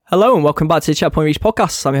Hello and welcome back to the Checkpoint Reach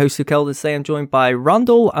podcast. I'm your host, Luke Elder. Today I'm joined by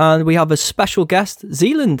Randall and we have a special guest,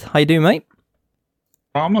 Zealand. How you doing, mate?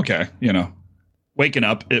 I'm okay. You know, waking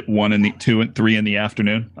up at 1 and 2 and 3 in the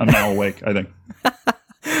afternoon. I'm now awake, I think.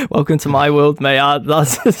 Welcome to my world, mate.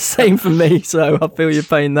 That's the same for me, so I feel your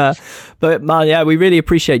pain there. But man, yeah, we really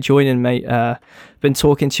appreciate joining, mate. Been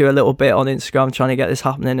talking to you a little bit on Instagram, trying to get this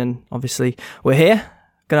happening, and obviously we're here.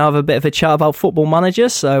 Gonna have a bit of a chat about Football Manager,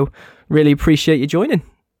 so really appreciate you joining.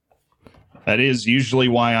 That is usually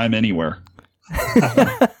why I'm anywhere.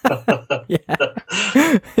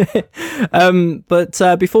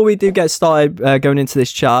 But before we do get started going into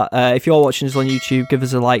this chat, if you're watching us on YouTube, give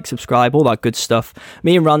us a like, subscribe, all that good stuff.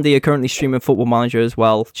 Me and Randy are currently streaming Football Manager as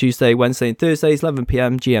well, Tuesday, Wednesday and Thursdays, 11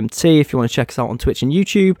 p.m. GMT. If you want to check us out on Twitch and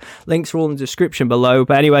YouTube, links are all in the description below.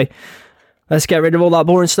 But anyway, let's get rid of all that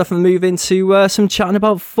boring stuff and move into some chatting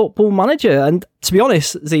about Football Manager. And to be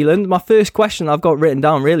honest, Zealand, my first question I've got written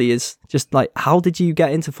down really is just like, how did you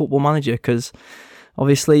get into Football Manager? Because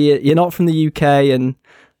obviously you're not from the UK and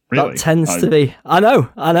really? That tends to be... I know.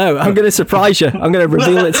 I'm going to surprise you. I'm going to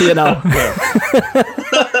reveal it to you now.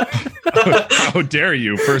 How dare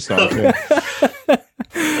you, first off.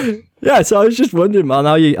 Yeah, so I was just wondering, man,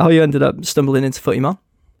 how you ended up stumbling into footy, man.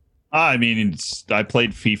 I mean, I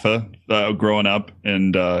played FIFA growing up,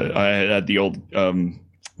 and I had the old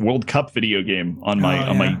World Cup video game on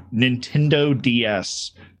my Nintendo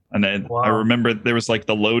DS. And then I remember there was like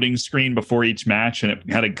the loading screen before each match, and it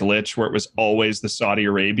had a glitch where it was always the Saudi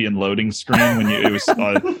Arabian loading screen when it was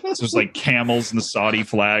like camels and the Saudi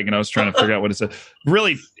flag, and I was trying to figure out what it's a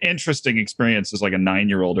really interesting experience as like a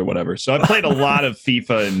 9-year-old or whatever. So I played a lot of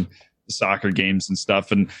FIFA and soccer games and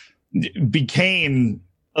stuff, and became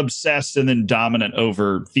obsessed and then dominant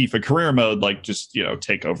over FIFA career mode, like just, you know,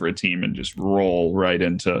 take over a team and just roll right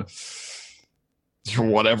into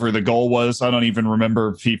whatever the goal was. I don't even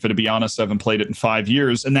remember FIFA, to be honest. I haven't played it in 5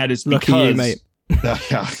 years, and that is because lucky you, mate.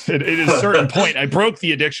 At a certain point I broke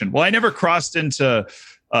the addiction. Well, I never crossed into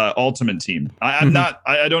Ultimate Team. I'm not.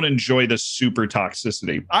 I don't enjoy the super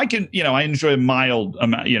toxicity. I can, you know, I enjoy a mild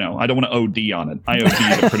amount. You know, I don't want to OD on it. I OD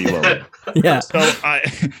at a pretty low. Yeah. So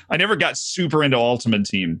I never got super into Ultimate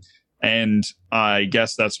Team, and I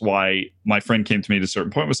guess that's why my friend came to me at a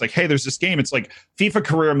certain point. Was like, hey, there's this game. It's like FIFA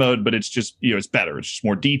career mode, but it's just, you know, it's better. It's just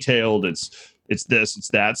more detailed. It's this, it's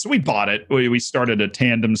that. So we bought it. We started a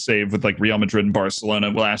tandem save with like Real Madrid and Barcelona.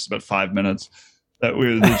 It lasted about 5 minutes. That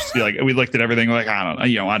we were just like, we looked at everything like, I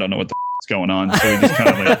don't know what the is going on. So we just kind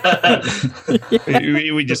of like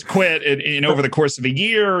we just quit. And over the course of a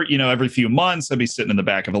year, you know, every few months I'd be sitting in the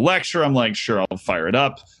back of a lecture. I'm like, sure, I'll fire it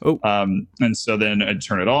up. And so then I'd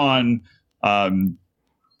turn it on.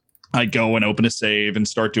 I'd go and open a save and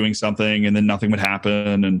start doing something, and then nothing would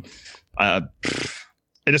happen. And at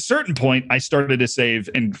a certain point, I started to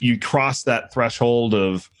save, and you cross that threshold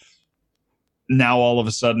of, now all of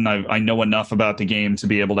a sudden I know enough about the game to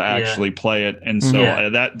be able to actually play it. And so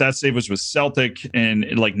that save was with Celtic, and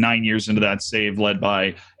like 9 years into that save, led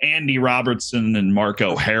by Andy Robertson and Mark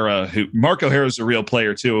O'Hara, Mark O'Hara is a real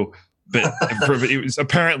player too, but it was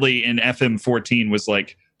apparently in FM14 was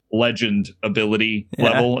like legend ability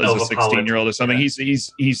level as a 16-year-old or something.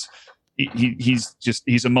 He's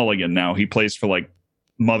a mulligan now. He plays for like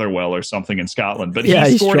Motherwell or something in Scotland, but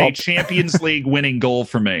he scored a Champions League winning goal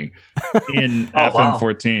for me in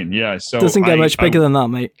FM14. Wow. Yeah, so doesn't get much bigger than that,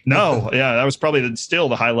 mate. No, yeah, that was probably still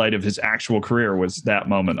the highlight of his actual career, was that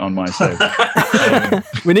moment on my save.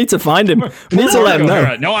 We need to find him. We need to let him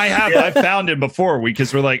know. No, I found him before,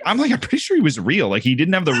 because I'm pretty sure he was real. Like, he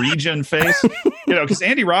didn't have the regen face, you know, because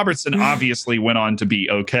Andy Robertson obviously went on to be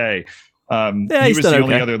okay. He was the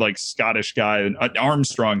only other like Scottish guy.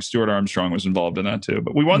 Stuart Armstrong was involved in that too.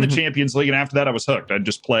 But we won the Champions League, and after that I was hooked. I'd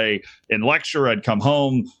just play in lecture. I'd come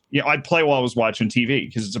home. You know, I'd play while I was watching TV,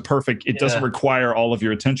 because it doesn't require all of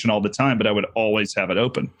your attention all the time, but I would always have it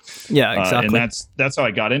open. Yeah, exactly. And that's how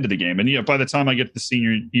I got into the game. And, you know, by the time I get to the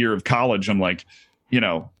senior year of college, I'm like, you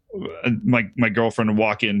know, my girlfriend would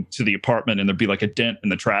walk into the apartment and there'd be like a dent in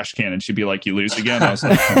the trash can, and she'd be like, "You lose again." I was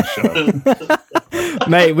like, "Oh, shut up."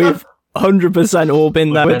 Mate, we've 100% all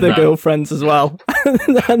been there with their girlfriends as well.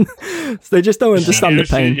 And so they just don't understand the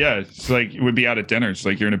pain. It's like, we'd be out at dinner. It's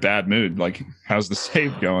like, you're in a bad mood. Like, how's the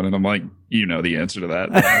save going? And I'm like, you know the answer to that.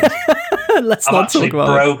 Let's not talk about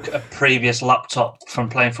it. I broke a previous laptop from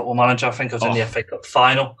playing Football Manager. I think I was in the FA Cup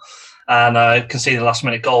final, and I conceded a last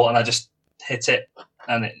minute goal, and I just hit it,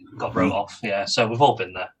 and it got wrote off. Yeah, so we've all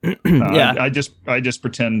been there. I just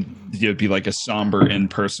pretend you'd be like a somber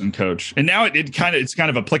in-person coach, and now it's kind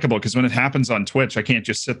of applicable, because when it happens on Twitch, I can't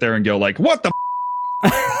just sit there and go like, "What the?"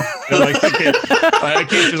 Like I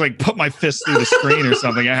can't just like put my fist through the screen or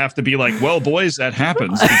something. I have to be like, well, boys, that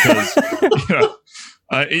happens because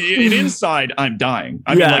inside I'm dying.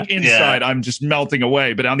 I mean, like inside I'm just melting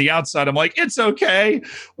away, but on the outside I'm like, it's okay.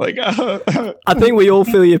 Like, I think we all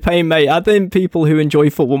feel your pain, mate. I think people who enjoy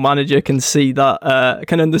Football Manager can see that,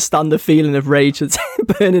 can understand the feeling of rage that's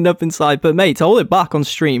burning up inside. But mate, to hold it back on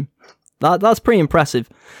stream, that's pretty impressive.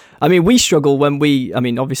 I mean, we struggle when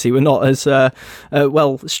obviously we're not as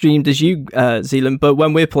well streamed as you, Zealand, but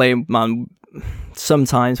when we're playing, man,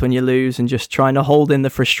 sometimes when you lose and just trying to hold in the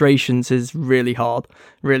frustrations is really hard.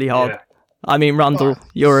 Yeah. I mean, Randall,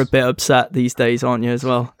 you're a bit upset these days, aren't you, as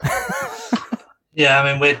well? Yeah,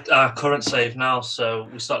 I mean, we're our current save now, so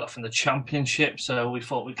we started off in the Championship, so we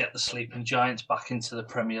thought we'd get the Sleeping Giants back into the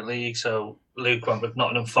Premier League, so Luke went with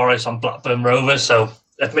Nottingham Forest on Blackburn Rovers, so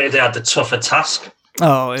admittedly they had the tougher task.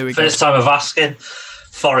 Oh, here we go. First time of asking.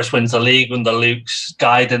 Forest wins the league under Luke's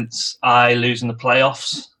guidance. I lose in the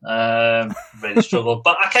playoffs. Really struggled.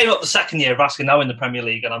 But I came up the second year of asking, now in the Premier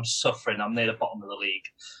League, and I'm suffering. I'm near the bottom of the league.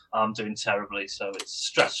 I'm doing terribly, so it's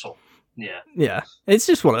stressful. Yeah, it's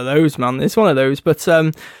just one of those, man. It's one of those. But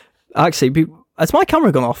actually, has my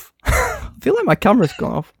camera gone off? I feel like my camera's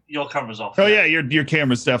gone off. Your camera's off. Oh yeah, your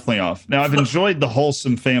camera's definitely off. Now I've enjoyed the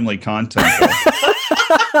wholesome family content.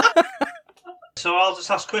 So I'll just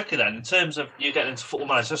ask quickly then, in terms of you getting into Football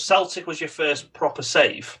Manager, so Celtic was your first proper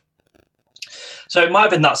save. So it might have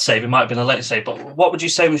been that save, it might have been a later save, but what would you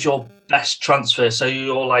say was your best transfer? So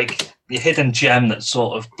your hidden gem that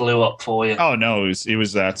sort of blew up for you? Oh no, it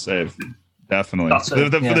was that save. Definitely.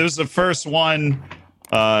 There was the first one,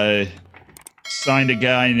 signed a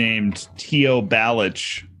guy named Teo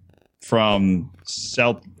Balic from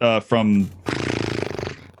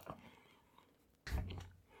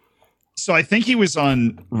So I think he was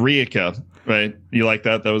on Rijeka, right? You like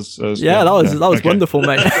that? That was yeah, good. that was okay. Wonderful,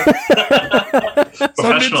 mate.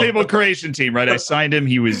 So mid-table Croatian team, right? I signed him.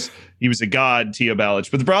 He was a god, Teo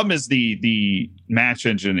Balic. But the problem is the match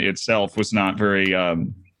engine itself was not very.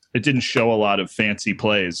 It didn't show a lot of fancy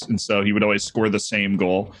plays, and so he would always score the same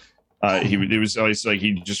goal. It was always like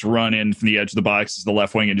he'd just run in from the edge of the box to the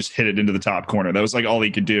left wing and just hit it into the top corner. That was like all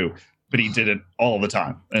he could do, but he did it all the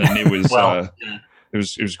time, and it was.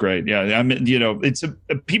 It was great. Yeah. I mean, it's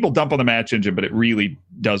people dump on the match engine, but it really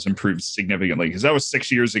does improve significantly because that was 6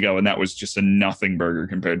 years ago and that was just a nothing burger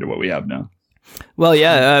compared to what we have now. Well,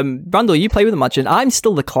 yeah. Randall, you play with the match engine. I'm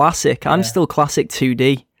still the classic. I'm still classic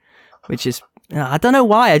 2D, which is, I don't know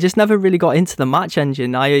why. I just never really got into the match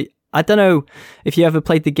engine. I don't know if you ever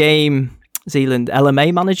played the game, Zealand,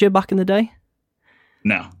 LMA Manager back in the day.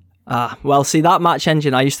 No. Well, see, that match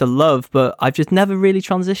engine I used to love, but I've just never really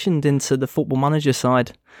transitioned into the Football Manager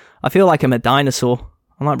side. I feel like I'm a dinosaur.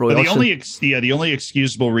 I'm like Roy Hodgson. The only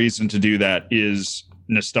excusable reason to do that is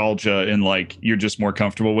nostalgia and like you're just more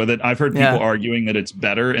comfortable with it. I've heard people arguing that it's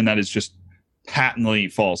better, and that is just patently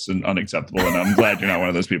false and unacceptable. And I'm glad you're not one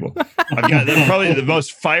of those people. I've got probably the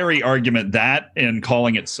most fiery argument, that and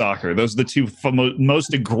calling it soccer. Those are the two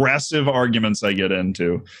most aggressive arguments I get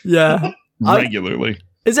into. Yeah, regularly.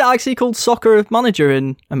 Is it actually called Soccer Manager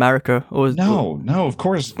in America? Or no, of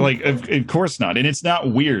course, of course not. And it's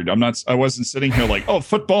not weird. I wasn't sitting here like, oh,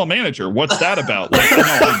 Football Manager, what's that about? Like, no,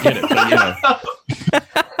 I get it.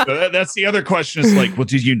 But, But that's the other question is like, well,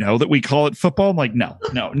 did you know that we call it football? I'm like, no,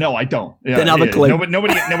 I don't. Yeah, Didn't have a clue.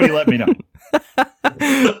 Nobody let me know.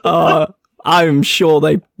 I'm sure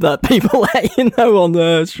that people let you know on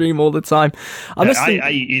the stream all the time.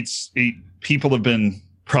 People have been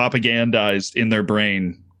propagandized in their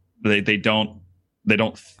brain. They don't. I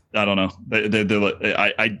don't know.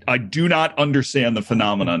 I do not understand the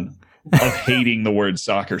phenomenon of hating the word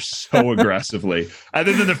soccer so aggressively,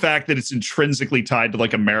 other than the fact that it's intrinsically tied to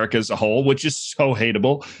like America as a whole, which is so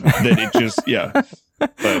hateable that it just, yeah.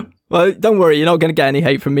 But, well, don't worry, you're not going to get any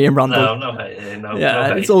hate from me and Randall. No hate. No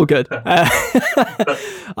hate. It's all good. Yeah,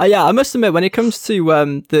 I must admit, when it comes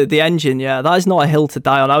to the engine, yeah, that is not a hill to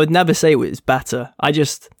die on. I would never say it was better. I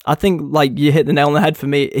think like you hit the nail on the head for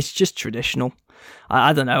me. It's just traditional.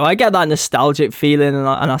 I don't know. I get that nostalgic feeling, and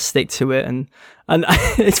I stick to it. And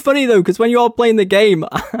it's funny though, because when you're playing the game,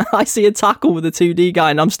 I see a tackle with a 2D guy,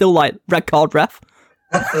 and I'm still like, red card, ref.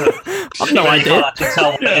 I've no idea. You can't actually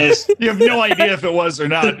tell what it is. You have no idea if it was or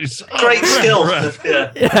not. It's great skill.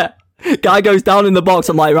 Yeah. Guy goes down in the box.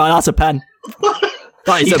 I'm like, right, that's a pen.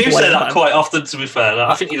 You do say that quite often, to be fair.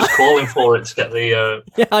 I think you're just calling for it to get the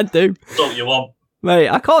yeah, I do. What you want, mate.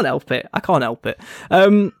 I can't help it.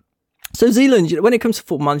 So Zealand, when it comes to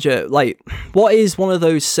Football Manager, like, what is one of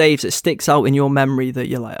those saves that sticks out in your memory that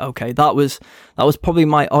you're like, okay, that was probably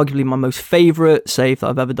arguably my most favourite save that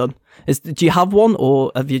I've ever done? Do you have one,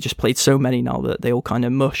 or have you just played so many now that they all kind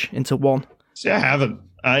of mush into one? See, I haven't.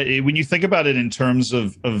 When you think about it in terms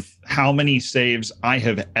of how many saves I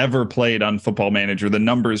have ever played on Football Manager, the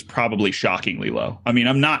number is probably shockingly low. I mean,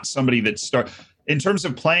 I'm not somebody that in terms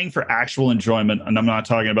of playing for actual enjoyment, and I'm not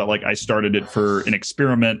talking about like I started it for an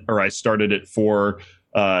experiment or I started it for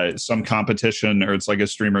some competition or it's like a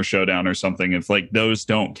streamer showdown or something. If like those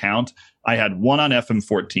don't count, I had one on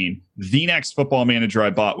FM14. The next Football Manager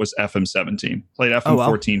I bought was FM17. Played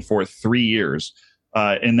FM14 for 3 years.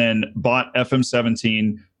 And then bought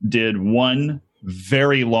FM17, did one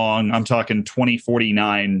very long, I'm talking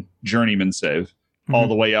 2049 journeyman save. All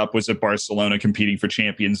the way up, was at Barcelona competing for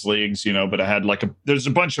Champions Leagues, but I had there's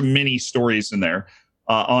a bunch of mini stories in there.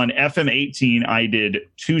 On FM18, I did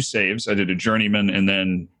 2 saves. I did a journeyman and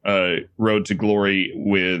then Road to Glory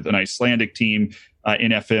with an Icelandic team.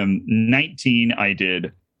 In FM19, I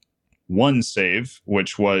did 1 save,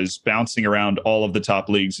 which was bouncing around all of the top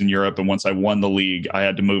leagues in Europe. And once I won the league, I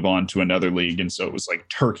had to move on to another league. And so it was like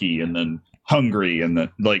Turkey and then Hungary and then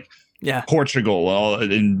Portugal all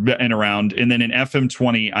and around. And then in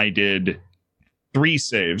FM20, I did 3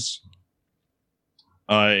 saves.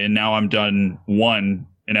 And now I'm done 1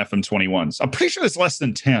 in FM21. So I'm pretty sure there's less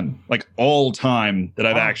than 10, like all time that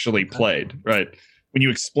I've actually played. Right. When you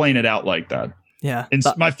explain it out like that. Yeah. And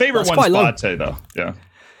my favorite one's Bate, though. Yeah.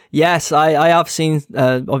 Yes, I have seen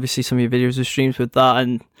obviously some of your videos or streams with that,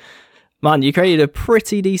 and man, you created a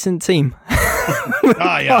pretty decent team.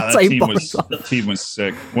 That team was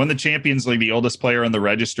sick. Won the Champions League. The oldest player on the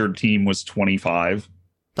registered team was 25.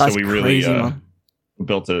 That's so we crazy, really man.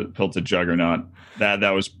 built a juggernaut.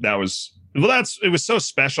 It was so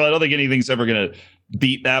special. I don't think anything's ever gonna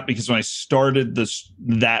beat that, because when I started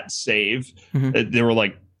that save, there were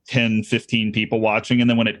like 10, 15 people watching. And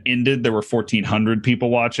then when it ended, there were 1,400 people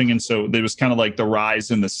watching. And so there was kind of like the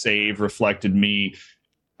rise in the save reflected me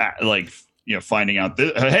finding out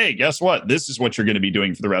that, hey, guess what? This is what you're going to be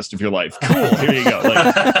doing for the rest of your life. Cool. Here you go.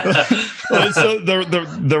 So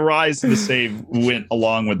the rise in the save went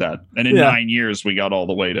along with that. And in 9 years, we got all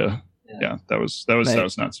the way to, that was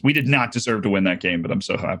nuts. We did not deserve to win that game, but I'm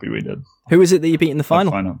so happy we did. Who was it that you beat in the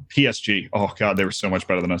final? PSG. Oh God, they were so much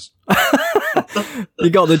better than us. You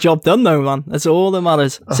got the job done though, man. That's all that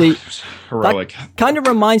matters. See, heroic. That kind of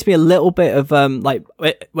reminds me a little bit of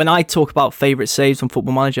when I talk about favorite saves on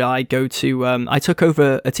Football Manager, I go to I took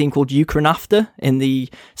over a team called Ukranafta in the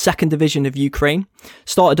 2nd division of Ukraine.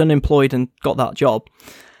 Started unemployed and got that job,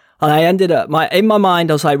 and I ended up in my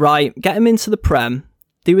mind I was like, right, get him into the Prem,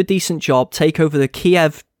 do a decent job, take over the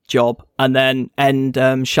Kiev job, and then end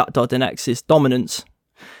Shakhtar Donetsk's dominance.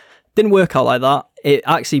 Didn't work out like that. It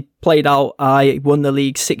actually played out. I won the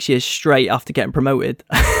league 6 years straight after getting promoted.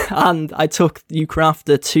 And I took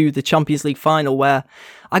Ukranafta to the Champions League final, where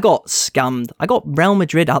I got scammed. I got Real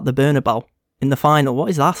Madrid at the Bernabeu in the final.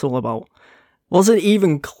 What is that all about? Wasn't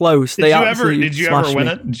even close. Did you ever win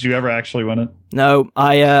it? Did you ever actually win it? No,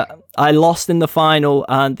 I lost in the final,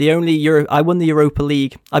 and I won the Europa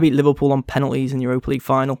League. I beat Liverpool on penalties in the Europa League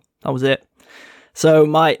final. That was it. So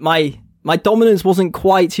my dominance wasn't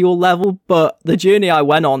quite to your level, but the journey I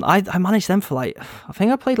went on, I managed them for I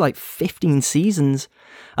think I played 15 seasons.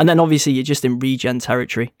 And then obviously you're just in regen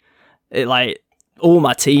territory. All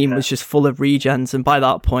my team was just full of regens. And by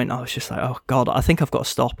that point, I was just like, oh God, I think I've got to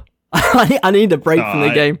stop. I need a break from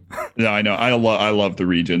the game. Yeah, I know. I love the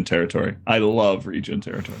regen territory. I love regen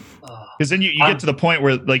territory. Because then you get to the point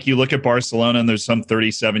where you look at Barcelona and there's some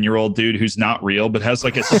 37-year-old dude who's not real, but has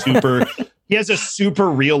a super... He has a super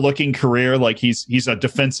real looking career. He's a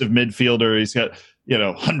defensive midfielder. He's got,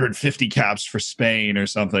 150 caps for Spain or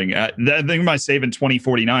something. I think my save in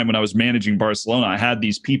 2049, when I was managing Barcelona, I had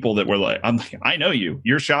these people that were I know you,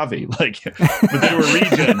 you're Xavi. But they were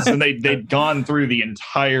regens, and they'd gone through the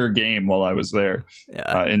entire game while I was there,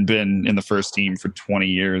 and been in the first team for 20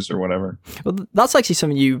 years or whatever. Well, that's actually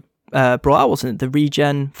something you brought out, wasn't it? The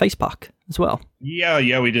regen face pack as well.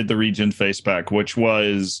 Yeah, we did the regen face pack, which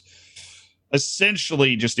was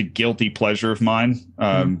essentially just a guilty pleasure of mine,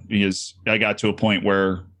 because I got to a point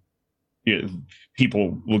where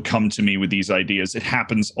people will come to me with these ideas. It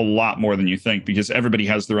happens a lot more than you think, because everybody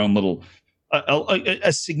has their own little,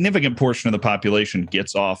 a significant portion of the population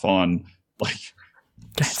gets off on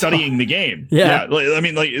studying the game. Yeah.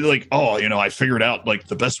 I figured out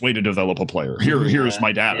the best way to develop a player. Here's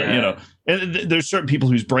my data, And there's certain people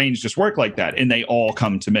whose brains just work like that, and they all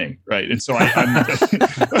come to me, right? And so I'm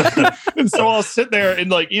and so I'll sit there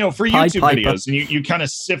and like, for YouTube videos, and you kind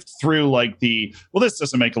of sift through like this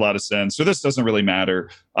doesn't make a lot of sense, or this doesn't really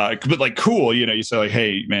matter, but like cool, you say like,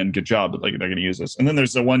 hey man, good job, but like they're gonna use this. And then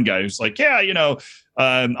there's the one guy who's like, yeah,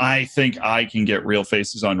 I think I can get real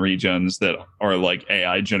faces on regens that are like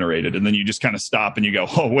AI generated, and then you just kind of stop and you go,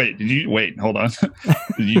 oh wait, hold on,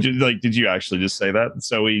 did you actually just say that? And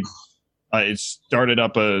so it started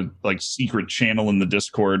up a like secret channel in the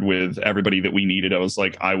Discord with everybody that we needed. I was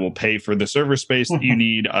like, I will pay for the server space that you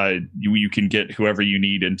need. You can get whoever you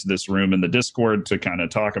need into this room in the Discord to kind of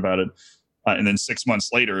talk about it. And then 6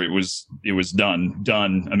 months later, it was done.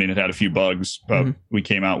 I mean, it had a few bugs, but we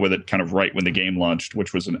came out with it kind of right when the game launched,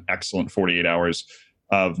 which was an excellent 48 hours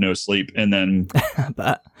of no sleep. And then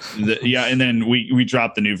and then we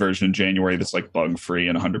dropped the new version in January that's like bug free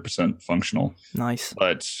and 100% functional. Nice.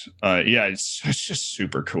 But it's just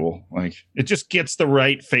super cool. Like it just gets the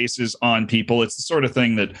right faces on people. It's the sort of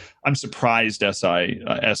thing that I'm surprised SI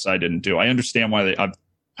didn't do. I understand why I've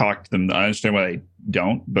talked to them. I understand why they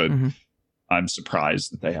don't, but I'm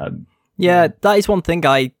surprised that they had. Yeah, that is one thing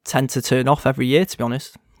I tend to turn off every year, to be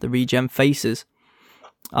honest. The regen faces.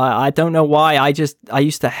 I don't know why. I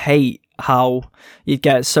used to hate how you'd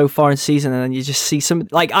get so far in season and then you just see some,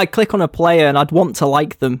 like I click on a player and I'd want to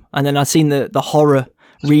like them, and then I've seen the horror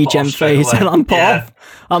regen phase and I'm put off.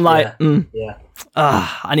 I'm like,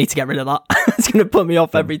 I need to get rid of that. It's going to put me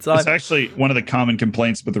off every time. It's actually one of the common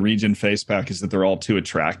complaints about the regen face pack is that they're all too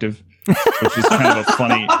attractive, which is kind of a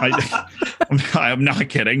funny. I'm not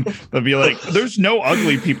kidding. They'll be like, there's no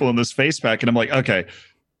ugly people in this face pack, and I'm like, okay.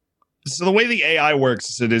 So the way the AI works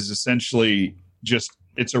is it is essentially just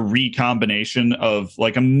it's a recombination of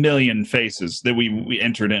like a million faces that we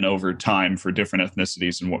entered in over time for different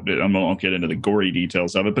ethnicities, and I won't get into the gory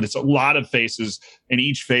details of it, but it's a lot of faces, and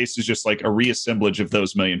each face is just like a reassemblage of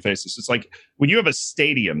those million faces. It's like when you have a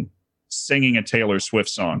stadium singing a Taylor Swift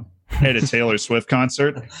song at a Taylor Swift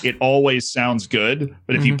concert, it always sounds good,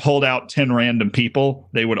 but if you pulled out 10 random people,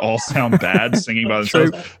 they would all sound bad singing by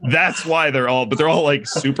themselves. That's why they're all like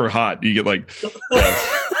super hot. You get like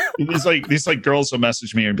these girls will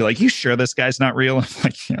message me and be like, you sure this guy's not real? I'm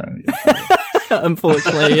like, yeah.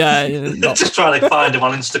 Unfortunately, yeah. Just trying to find him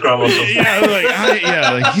on Instagram or something.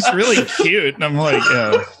 Like he's really cute, and I'm like,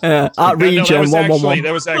 at Regen 111.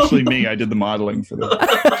 That was actually me. I did the modeling for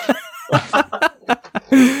that.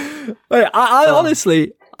 Wait, I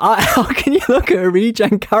honestly, how can you look at a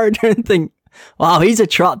regen character and think, wow, he's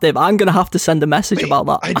attractive? I'm going to have to send a message about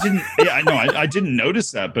that. I didn't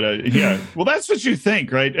notice that, but well, that's what you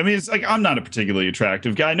think, right? I mean, it's like, I'm not a particularly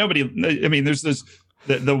attractive guy. There's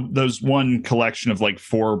those one collection of like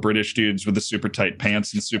 4 British dudes with the super tight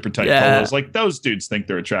pants and super tight polos. Like those dudes think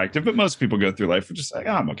they're attractive, but most people go through life and just like,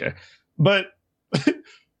 I'm okay. But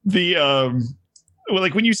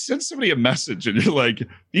like when you send somebody a message and you're like,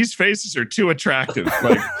 these faces are too attractive,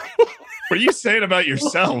 like what are you saying about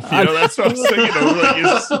yourself? That's what I was thinking.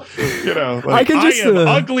 I am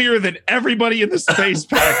uglier than everybody in this face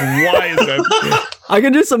pack. Why is that? I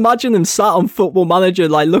can just imagine them sat on Football Manager,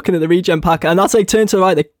 like looking at the regen pack, and as they turn to the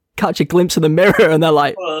right, they catch a glimpse of the mirror, and they're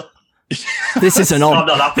like, this isn't on. I'm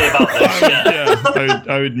not happy about this.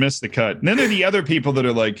 I would miss the cut. And then there are the other people that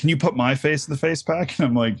are like, can you put my face in the face pack? And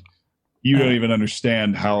I'm like, you don't even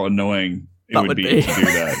understand how annoying it would be to do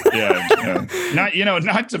that.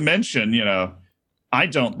 Not to mention, I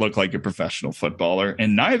don't look like a professional footballer,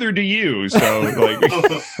 and neither do you. So, like,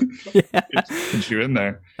 put you in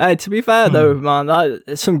there. To be fair, though, man,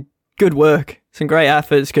 it's some good work. Some great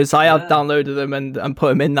efforts, because I have downloaded them and put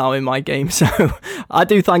them in now in my game. So I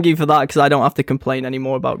do thank you for that, because I don't have to complain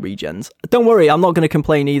anymore about regens. Don't worry, I'm not going to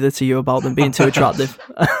complain either to you about them being too attractive.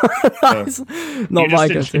 That's not my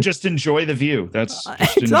go. Just enjoy the view. That's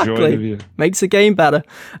just exactly. Enjoy the view. Makes the game better.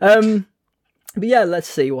 But yeah, let's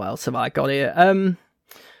see what else have I got here.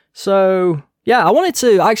 So yeah, I wanted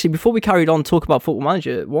to actually, before we carried on, talk about Football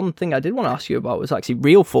Manager. One thing I did want to ask you about was actually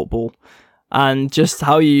real football, and just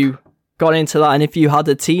how you got into that, and if you had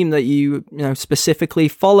a team that you specifically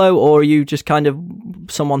follow, or are you just kind of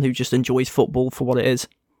someone who just enjoys football for what it is?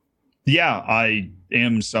 Yeah, I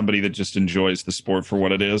am somebody that just enjoys the sport for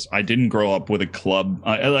what it is. I didn't grow up with a club.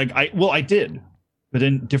 I did, but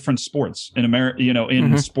in different sports in America,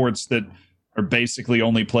 in sports that are basically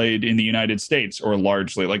only played in the United States, or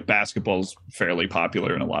largely, like basketball's fairly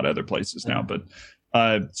popular in a lot of other places now, but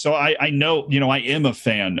so I know, I am a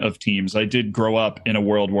fan of teams. I did grow up in a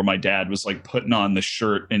world where my dad was like putting on the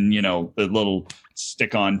shirt and, the little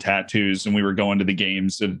stick on tattoos, and we were going to the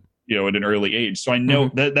games at an early age. So I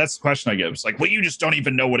know that's the question I get. It's like, well, you just don't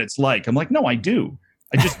even know what it's like. I'm like, no, I do.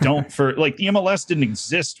 I just don't. For like, the MLS didn't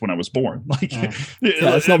exist when I was born. Like,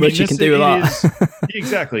 it's not much you can do with that.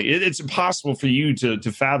 Exactly. It's impossible for you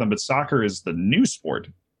to fathom. But soccer is the new sport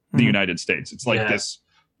in the United States. It's like this.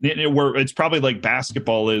 Where it's probably like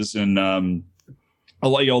basketball is in a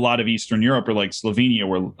lot of Eastern Europe, or like Slovenia,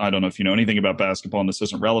 where I don't know if you know anything about basketball and this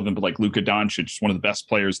isn't relevant, but like Luka Doncic is one of the best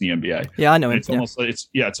players in the NBA. Yeah, I know him. It's almost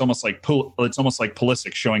like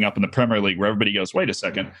Pulisic showing up in the Premier League, where everybody goes, wait a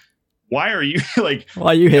second, why are you like? Why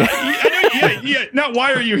are you here? Yeah. Not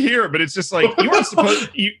why are you here, but it's just like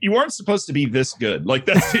you aren't supposed to be this good. Like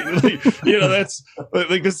that's that's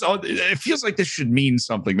like this. It feels like this should mean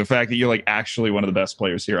something. The fact that you're like actually one of the best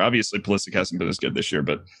players here. Obviously, Pulisic hasn't been as good this year,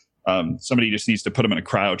 but somebody just needs to put him in a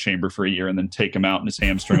cryo chamber for a year and then take him out, and his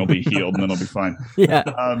hamstring will be healed, and then he'll be fine. Yeah.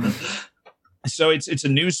 So it's a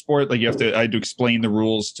new sport. Like I had to explain the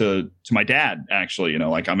rules to my dad, actually,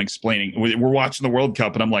 like I'm explaining, we're watching the World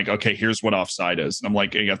Cup and I'm like, okay, here's what offside is. And I'm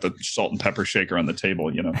like, I got the salt and pepper shaker on the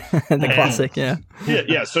table, the classic. Yeah.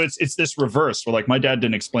 So it's this reverse where like my dad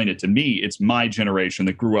didn't explain it to me. It's my generation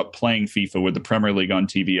that grew up playing FIFA with the Premier League on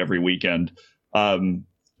TV every weekend.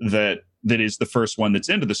 That is the first one that's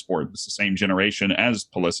into the sport. It's the same generation as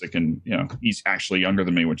Pulisic, and he's actually younger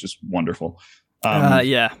than me, which is wonderful.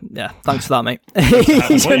 Yeah. Thanks for that, mate.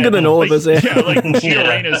 He's younger than all of us here. Yeah, like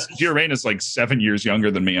Gio Reyna's like 7 years younger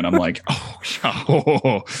than me, and I'm like,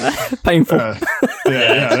 painful.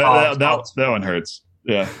 That one hurts.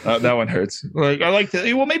 Yeah, that one hurts. Like I like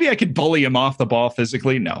that. Well, maybe I could bully him off the ball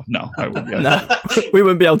physically. No, I would. Yeah. No, we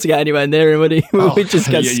wouldn't be able to get anywhere near him, would he? We'd just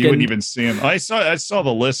get skinned. You wouldn't even see him. I saw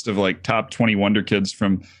the list of like top 20 wonder kids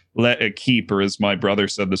from Let It Keep, or as my brother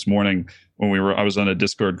said this morning when I was on a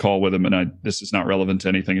Discord call with him, and this is not relevant to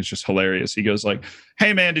anything. It's just hilarious. He goes like,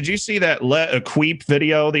 "Hey man, did you see that Let A Queep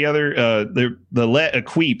video? The other the Let A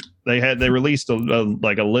Queep they released a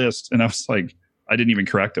list," and I was like, I didn't even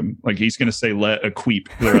correct him. Like he's going to say "Let A Queep"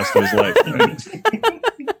 for the rest of his life.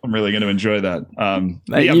 I'm really going to enjoy that.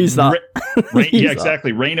 Use that.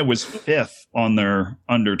 Exactly. Reyna was 5th on their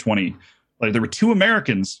under 20. Like there were 2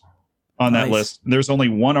 Americans on that list. There's only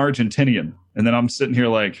 1 Argentinian, and then I'm sitting here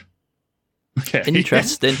like, okay,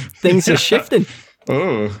 interesting. Things are shifting.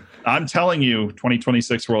 Oh, I'm telling you,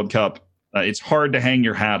 2026 World Cup. It's hard to hang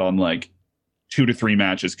your hat on like 2 to 3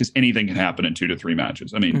 matches, because anything can happen in 2 to 3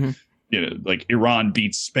 matches. I mean, like Iran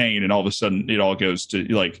beats Spain, and all of a sudden it all goes to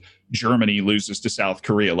like Germany loses to South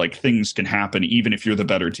Korea. Like things can happen even if you're the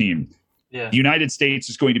better team. Yeah. The United States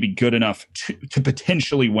is going to be good enough to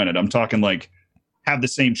potentially win it. I'm talking like have the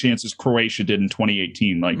same chance as Croatia did in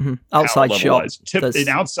 2018. Like outside shot, an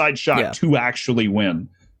outside shot to actually win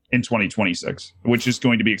in 2026, which is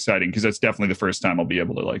going to be exciting, because that's definitely the first time I'll be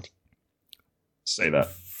able to like say that.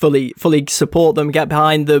 Fully support them, get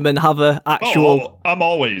behind them, and have a actual. I'm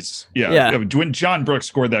always When John Brooks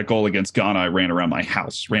scored that goal against Ghana, I ran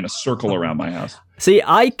a circle around my house. See,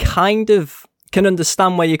 I kind of can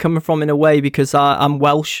understand where you're coming from in a way, because I'm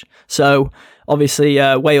Welsh, so obviously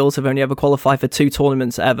Wales have only ever qualified for 2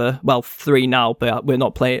 tournaments ever. Well, 3 now, but we're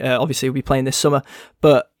not playing. Obviously, we'll be playing this summer,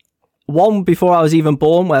 but one before I was even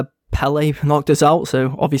born, where Pele knocked us out,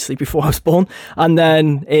 so obviously before I was born. And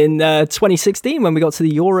then in 2016 when we got to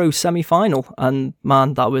the Euro semi-final, and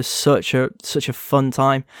man, that was such a fun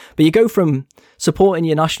time. But you go from supporting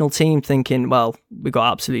your national team thinking, well, we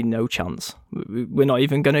got absolutely no chance, we're not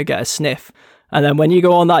even going to get a sniff, and then when you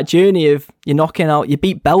go on that journey of you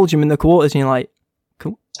beat Belgium in the quarters, and you're like,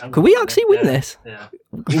 could we actually win this? Yeah.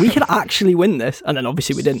 We could actually win this. And then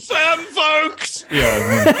obviously we didn't. Sam Vokes!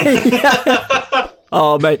 Yeah.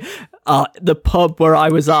 Oh, mate. The pub where I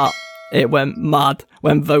was at, it went mad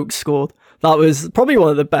when Vokes scored. That was probably one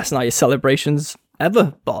of the best night celebrations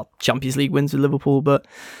ever. But Champions League wins with Liverpool. But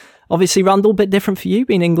obviously, Randall, a bit different for you,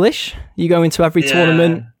 being English. You go into every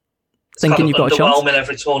tournament thinking you've got a chance. In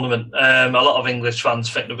every tournament. A lot of English fans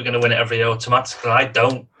think that we're going to win it every year automatically. I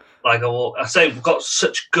don't. Like I say, we've got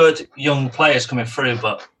such good young players coming through,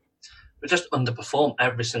 but we just underperform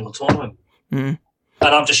every single tournament. And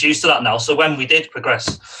I'm just used to that now. So when we did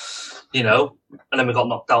progress, and then we got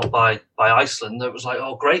knocked out by Iceland, it was like,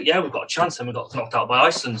 oh, great, yeah, we've got a chance. And we got knocked out by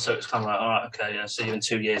Iceland. So it's kind of like, all right, okay, yeah, see you in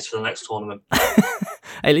 2 years for the next tournament.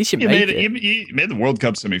 At least you made it. You made the World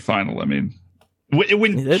Cup semi-final. I mean,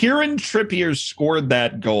 when Kieran Trippier scored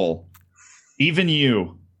that goal, even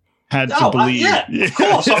you had to believe. Of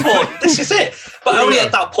course. I thought, this is it. But only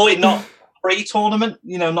at that point, not pre-tournament,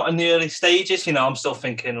 not in the early stages. I'm still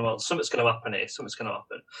thinking, well, something's going to happen here.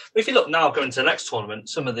 But if you look now, going to the next tournament,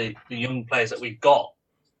 some of the young players that we've got,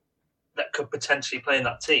 that could potentially play in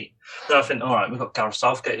that team. Then I think, all right, we've got Gareth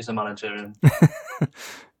Southgate as the manager. And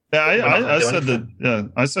I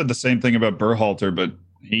said the same thing about Berhalter, but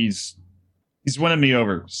he's winning me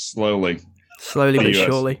over slowly. Slowly but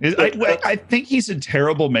surely. I think he's a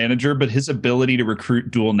terrible manager, but his ability to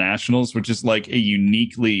recruit dual nationals, which is like a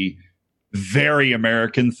uniquely very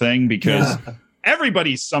American thing, because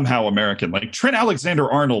everybody's somehow American. Like Trent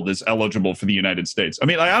Alexander-Arnold is eligible for the United States. I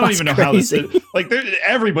mean, I don't even know crazy. How this like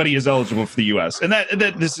everybody is eligible for the U.S. And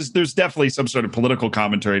there's definitely some sort of political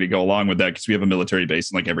commentary to go along with that, because we have a military base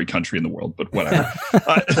in like every country in the world. But whatever.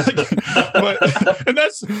 And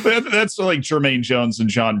that's like Jermaine Jones and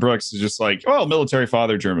John Brooks is just like, oh, military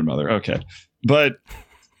father, German mother. Okay, but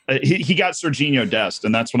he got Serginho Dest,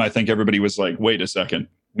 and that's when I think everybody was like, wait a second,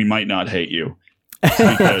 we might not hate you.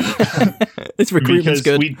 This recruitment's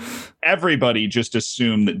good. Everybody just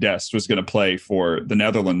assumed that Dest was going to play for the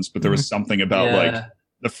Netherlands, but there was something about like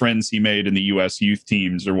the friends he made in the U.S. youth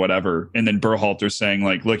teams or whatever, and then Berhalter saying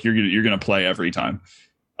like, "Look, you're going to play every time."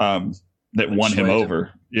 That won him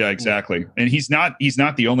over. Yeah, exactly. And he's not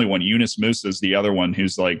the only one. Yunus Musa is the other one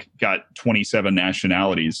who's like got 27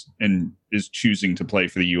 nationalities and is choosing to play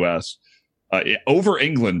for the U.S. Over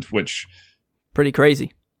England, which pretty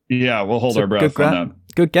crazy. Yeah, we'll hold our breath on that.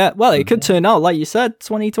 Good get. Well, it could turn out, like you said,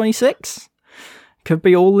 2026. Could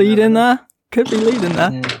be all leading there. Could be leading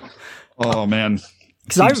there. Yeah. Oh, man.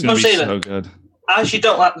 Because I'm so good. As you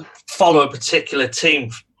don't like follow a particular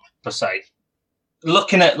team, per se,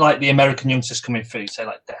 looking at like the American youngsters coming through, say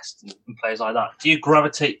like Dest and players like that, do you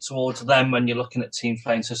gravitate towards them when you're looking at teams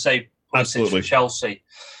playing? So say, for Chelsea,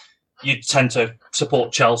 you tend to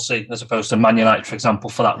support Chelsea as opposed to Man United, for example,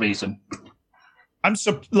 for that reason. I'm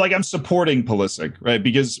supporting Pulisic, right?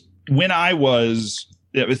 Because when I was,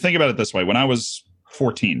 think about it this way: when I was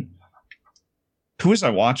 14, who was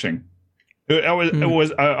I watching?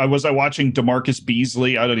 Was I watching DeMarcus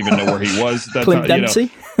Beasley? I don't even know where he was. Clint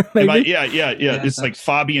Dempsey? Yeah. It's like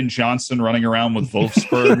Fabian Johnson running around with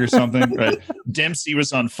Wolfsburg or something. Right? Dempsey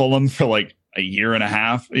was on Fulham for like a year and a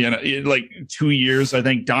half. Like 2 years. I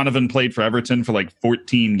think Donovan played for Everton for like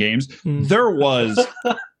 14 games. There was.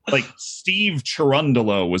 Like Steve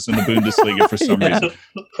Cherundolo was in the Bundesliga for some reason.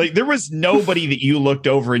 Like there was nobody that you looked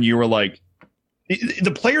over and you were like,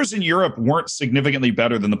 the players in Europe weren't significantly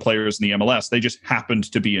better than the players in the MLS. They just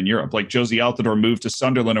happened to be in Europe. Like Josie Altidore moved to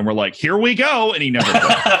Sunderland and we're like, here we go. And he never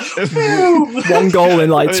played. One goal in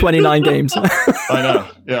like 29 games. I know.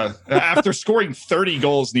 Yeah. After scoring 30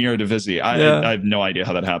 goals in the Eredivisie, I have no idea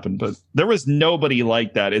how that happened, but there was nobody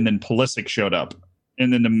like that. And then Pulisic showed up.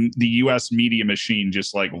 And then the U.S. media machine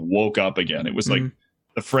just like woke up again. It was like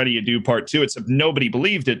the Freddie Adu part 2. It's nobody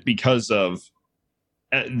believed it because of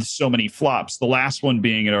so many flops. The last one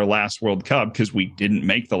being at our last World Cup, because we didn't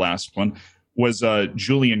make the last one, was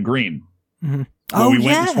Julian Green. Mm-hmm. When we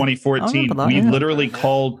went in 2014, we literally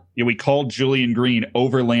called Julian Green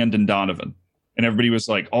over Landon Donovan. And everybody was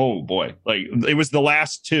like, oh boy, like it was the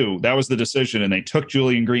last two. That was the decision. And they took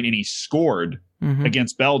Julian Green and he scored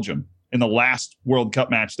against Belgium. In the last World Cup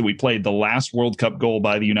match that we played, the last World Cup goal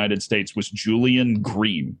by the United States was Julian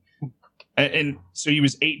Green. And so he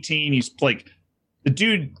was 18. He's like, the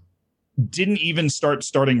dude didn't even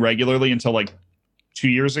starting regularly until like 2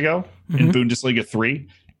 years ago in Bundesliga 3.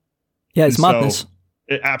 Yeah, it's madness.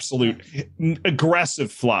 Absolute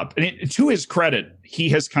aggressive flop. And to his credit, he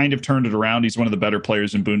has kind of turned it around. He's one of the better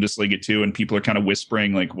players in Bundesliga 2. And people are kind of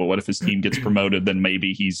whispering like, well, what if his team gets promoted? Then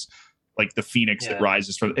maybe he's like the Phoenix that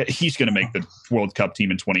rises from. He's going to make the World Cup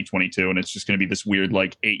team in 2022, and it's just going to be this weird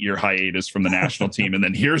like 8-year hiatus from the national team, and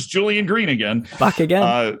then here's Julian Green again, back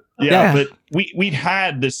again. But we'd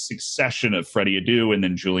had this succession of Freddie Adu and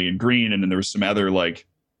then Julian Green, and then there was some other like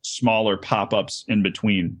smaller pop-ups in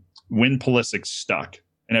between. When Pulisic stuck,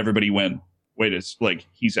 and everybody went, wait, it's like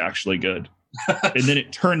he's actually good, and then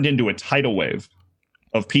it turned into a tidal wave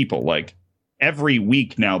of people like. Every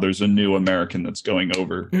week now, there's a new American that's going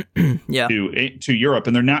over to Europe,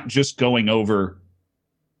 and they're not just going over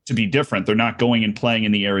to be different. They're not going and playing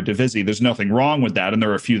in the Eredivisie. There's nothing wrong with that, and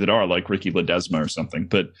there are a few that are, like Ricky Ledesma or something.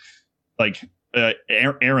 But like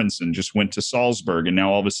Aronson just went to Salzburg, and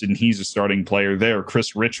now all of a sudden he's a starting player there.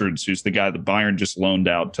 Chris Richards, who's the guy that Bayern just loaned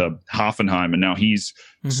out to Hoffenheim, and now he's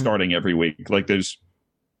starting every week. Like there's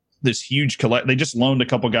this huge they just loaned a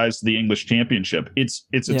couple guys to the English Championship. It's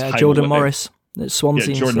a Jordan Morris at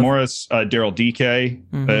Swansea. Jordan Morris, Daryl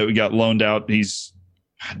DK. We got loaned out. He's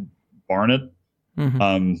Barnett.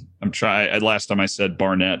 I'm trying. Last time I said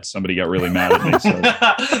Barnett, somebody got really mad at me.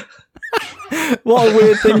 So. What a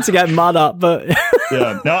weird thing to get mad at, but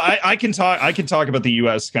I can talk about the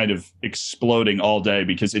U.S. kind of exploding all day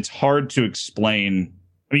because it's hard to explain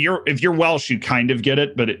I mean, if you're Welsh, you kind of get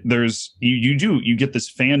it, but you get this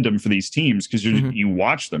fandom for these teams because you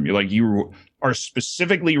watch them. You're like, you are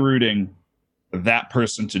specifically rooting that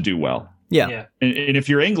person to do well. Yeah. And if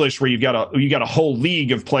you're English, where you got a whole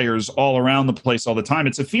league of players all around the place all the time,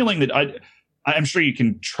 it's a feeling that I'm sure you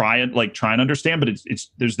can try and understand, but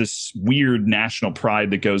there's this weird national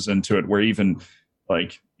pride that goes into it where even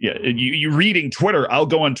like, yeah, you reading Twitter, I'll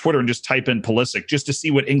go on Twitter and just type in Pulisic just to see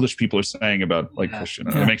what English people are saying about Christian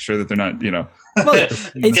and make sure that they're not, Well,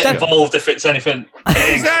 it's involved if it's anything.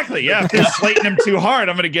 Exactly. Yeah. If they're slating him too hard,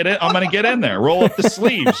 I'm going to get it. I'm going to get in there. Roll up the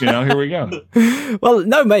sleeves. Here we go. Well,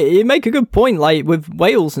 no, mate, you make a good point. Like with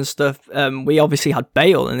Wales and stuff, we obviously had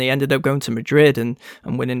Bale and they ended up going to Madrid and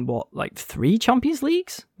winning 3 Champions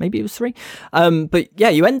Leagues? Maybe it was 3. But yeah,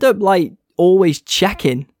 you end up always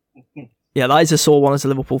checking. Yeah, that is a sore one as a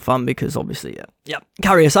Liverpool fan because obviously, yeah.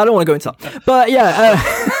 Carry us. I don't want to go into that. But yeah,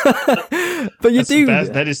 but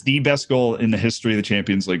that is the best goal in the history of the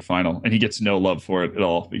Champions League final. And he gets no love for it at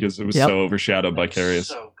all because it was so overshadowed by Karius.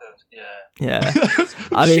 So good. Yeah.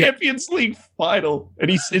 Champions League final. And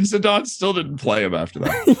Zidane still didn't play him after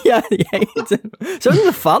that. yeah. So did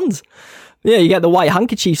the fans. Yeah, you get the white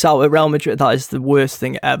handkerchiefs out at Real Madrid. That is the worst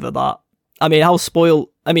thing ever, that. I mean, how spoiled...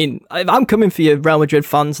 I mean, I'm coming for you Real Madrid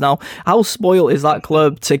fans now. How spoiled is that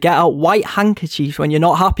club to get out white handkerchiefs when you're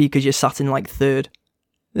not happy because you're sat in 3rd?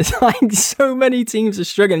 There's so many teams are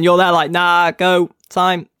struggling. You're there nah, go,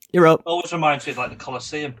 time, you're up. Always reminds me of the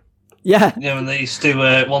Colosseum. Yeah. When they used to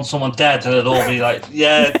want someone dead and it'd all be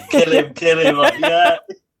yeah, kill him. Yeah.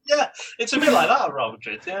 It's a bit like that at Real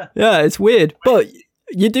Madrid, yeah. Yeah, it's weird. But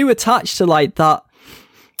you do attach to that.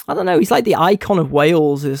 I don't know, he's the icon of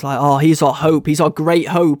Wales. It's he's our hope, he's our great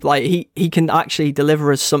hope. He can actually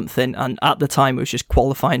deliver us something, and at the time it was just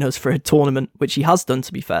qualifying us for a tournament, which he has done,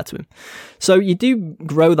 to be fair to him. So you do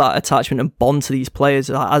grow that attachment and bond to these players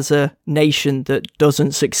as a nation that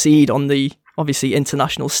doesn't succeed on the obviously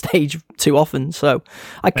international stage too often. So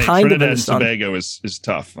I kind of understand. Tobago is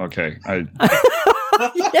tough. Okay.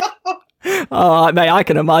 Oh, mate, I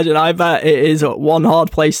can imagine. I bet it is one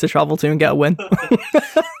hard place to travel to and get a win.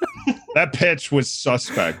 That pitch was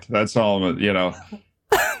suspect. That's all. That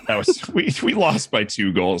was we lost by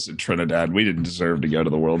 2 goals in Trinidad. We didn't deserve to go to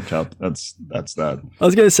the World Cup. That's that. I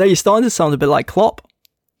was going to say you're starting to sound a bit like Klopp.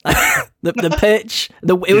 the pitch.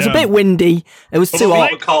 It was a bit windy. It was too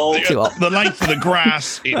hot. The length of the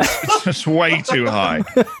grass. It's just way too high.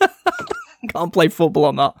 Can't play football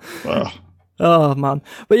on that. Oh man,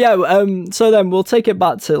 but yeah. So then we'll take it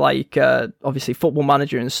back to obviously Football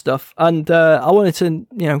Manager and stuff. And I wanted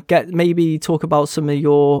to talk about some of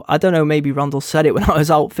your. I don't know. Maybe Randall said it when I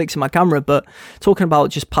was out fixing my camera, but talking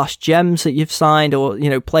about just past gems that you've signed or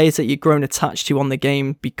players that you've grown attached to on the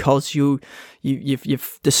game because you've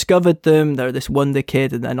discovered them. They're this wonder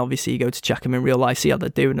kid, and then obviously you go to check them in real life, see how they're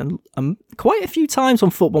doing. And quite a few times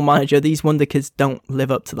on Football Manager, these wonder kids don't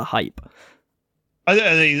live up to the hype.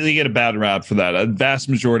 They get a bad rap for that. A vast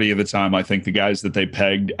majority of the time, I think the guys that they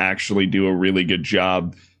pegged actually do a really good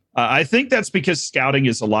job. I think that's because scouting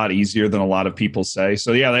is a lot easier than a lot of people say.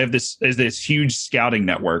 So yeah, they have this huge scouting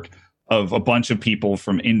network of a bunch of people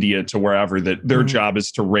from India to wherever that their job is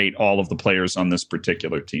to rate all of the players on this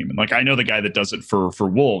particular team. And I know the guy that does it for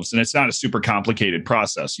Wolves, and it's not a super complicated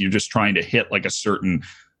process. You're just trying to hit a certain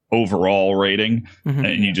overall rating,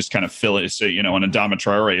 and you just kind of fill it. So, on Adama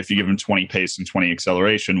Traore, if you give him 20 pace and 20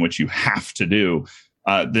 acceleration, which you have to do,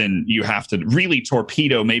 then you have to really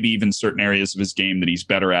torpedo maybe even certain areas of his game that he's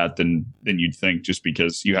better at than you'd think, just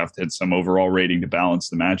because you have to hit some overall rating to balance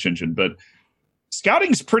the match engine. But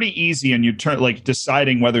scouting's pretty easy, and you turn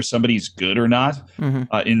deciding whether somebody's good or not.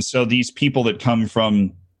 And so these people that come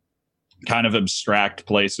from kind of abstract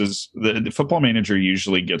places, the Football Manager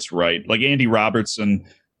usually gets right. Andy Robertson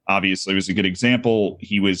obviously was a good example.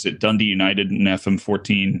 He was at Dundee United in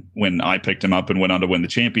FM14 when I picked him up and went on to win the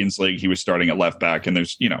Champions League. He was starting at left back, and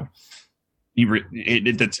there's, at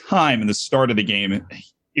the time in the start of the game,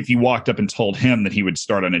 if you walked up and told him that he would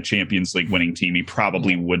start on a Champions League winning team, he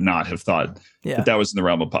probably would not have thought that was in the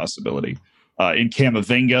realm of possibility. In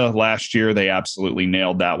Camavinga last year, they absolutely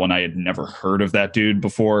nailed that one. I had never heard of that dude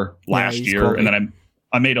before last year. Cool. And then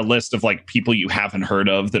I made a list of people you haven't heard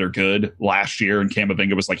of that are good last year, and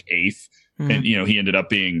Camavinga was 8th. And he ended up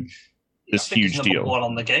being this huge he's deal. Number 1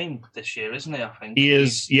 on the game this year, isn't he? I think he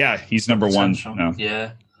is. Yeah, he's number 1. No.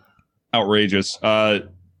 Yeah, outrageous.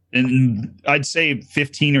 And I'd say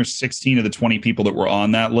 15 or 16 of the 20 people that were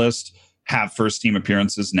on that list have first team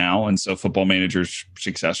appearances now. And so Football Manager's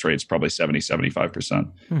success rate is probably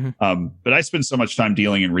 70-75%. But I spend so much time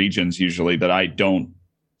dealing in regions usually that I don't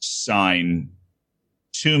sign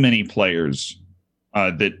too many players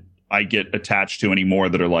that I get attached to anymore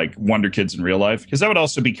that are like wonder kids in real life, because that would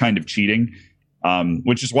also be kind of cheating,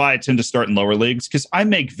 which is why I tend to start in lower leagues, because I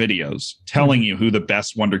make videos telling you who the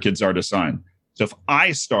best wonder kids are to sign. So if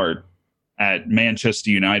I start at Manchester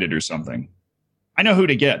United or something, I know who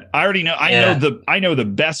to get. I already know. I know the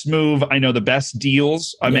best move. I know the best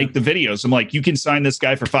deals. I make the videos. I'm like, you can sign this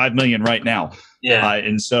guy for $5 million right now. Yeah.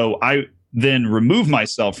 And so I then remove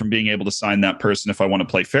myself from being able to sign that person if I want to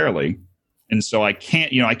play fairly. And so I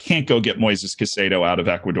can't go get Moises Caicedo out of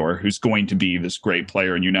Ecuador, who's going to be this great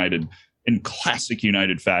player in United, in classic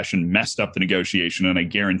United fashion, messed up the negotiation, and I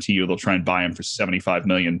guarantee you they'll try and buy him for $75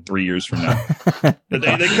 million 3 years from now. they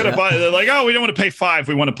could have bought. They're like, oh, we don't want to pay 5,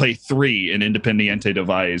 we want to pay 3, and Independiente del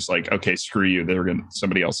Valle is like, okay, screw you.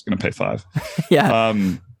 Somebody else is going to pay 5. Yeah.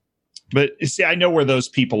 But see, I know where those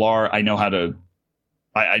people are. I know how to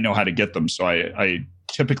get them. So I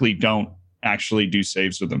typically don't actually do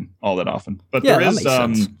saves with them all that often. But there is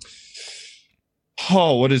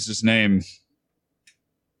what is his name?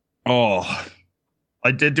 Oh,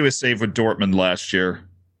 I did do a save with Dortmund last year.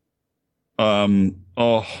 What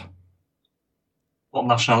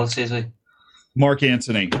nationality is he? Mark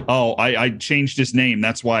Antony. Oh, I changed his name.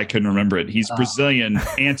 That's why I couldn't remember it. He's Brazilian.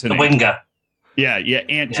 Antony. The winger.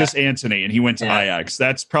 Yeah. Just Antony, and he went to Ajax.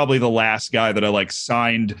 That's probably the last guy that I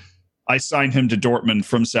signed. I signed him to Dortmund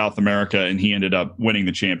from South America, and he ended up winning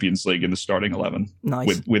the Champions League in the starting 11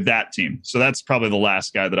 with that team. So that's probably the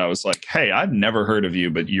last guy that I was like, hey, I've never heard of you,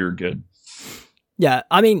 but you're good. Yeah,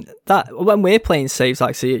 I mean, that when we're playing saves,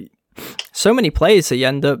 actually, so many players that you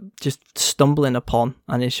end up just stumbling upon,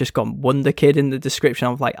 and it's just got Wonder Kid in the description.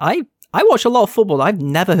 I'm like, I watch a lot of football. I've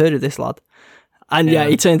never heard of this lad. And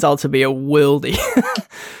he turns out to be a worldie.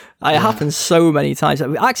 It happens so many times.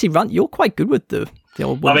 Actually, Rant, you're quite good with the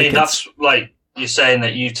old Wonder Kids. That's like you're saying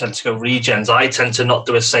that you tend to go regens. I tend to not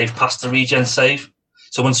do a save past the regen save.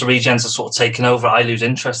 So once the regens are sort of taken over, I lose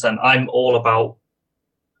interest. Then I'm all about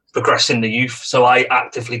progressing the youth. So I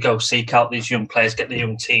actively go seek out these young players, get the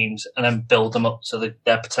young teams, and then build them up to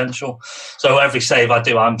their potential. So every save I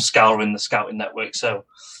do, I'm scouring the scouting network. So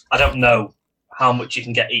I don't know how much you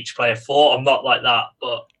can get each player for. I'm not like that,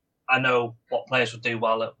 but I know what players will do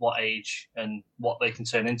well at what age and what they can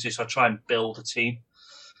turn into. So I try and build a team.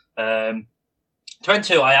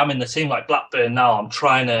 22, I am in the team like Blackburn now. I've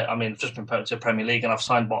just been promoted to the Premier League, and I've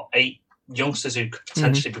signed 8 youngsters who could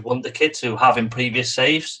potentially be wonder kids who have in previous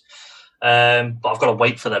saves. But I've got to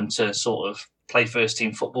wait for them to sort of play first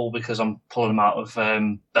team football, because I'm pulling them out of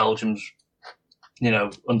Belgium's,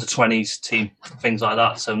 under 20s team, things like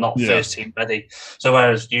that. So not first team ready. So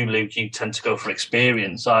whereas you, Luke, you tend to go for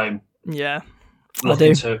experience. I'm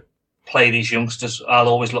looking to play these youngsters. I'll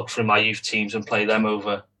always look for my youth teams and play them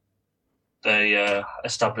over the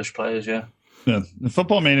established players. Yeah. Yeah, the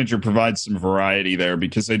Football Manager provides some variety there,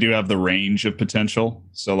 because they do have the range of potential.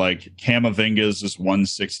 So like Camavinga's is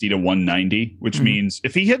 160 to 190, which means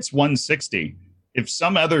if he hits 160, if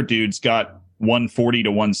some other dude's got 140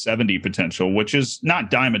 to 170 potential, which is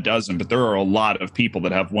not dime a dozen, but there are a lot of people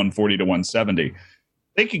that have 140 to 170.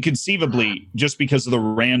 They could conceivably, just because of the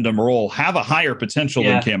random roll, have a higher potential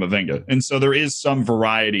than Camavinga. And so there is some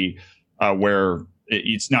variety where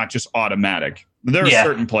it's not just automatic. There are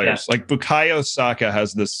certain players, like Bukayo Saka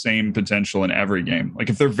has the same potential in every game. Like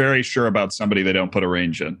if they're very sure about somebody, they don't put a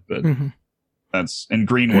range in. But and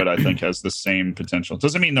Greenwood, I think, has the same potential. It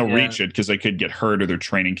doesn't mean they'll reach it, because they could get hurt or their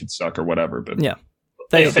training could suck or whatever. But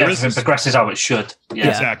if it progresses how it should. Yeah.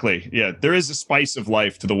 Exactly. Yeah, there is a spice of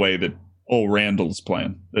life to the way that old Randall's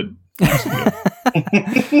playing.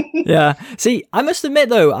 Yeah. See, I must admit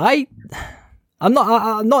though, I'm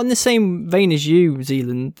not in the same vein as you,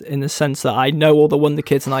 Zealand, in the sense that I know all the wonder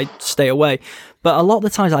kids and I stay away. But a lot of the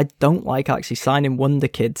times I don't like actually signing wonder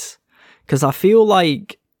kids, because I feel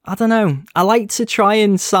like, I don't know, I like to try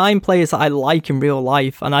and sign players that I like in real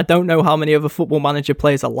life, and I don't know how many other Football Manager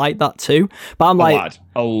players are like that too. But I'm like,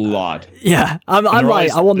 a lot. Yeah, I'm like,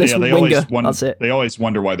 always, I want this winger. That's it. They always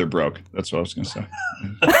wonder why they're broke. That's what I was going to say.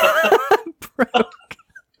 Broke.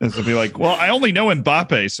 They'll be like, well, I only know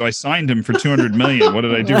Mbappe, so I signed him for 200 million. What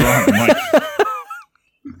did I do wrong? I'm like,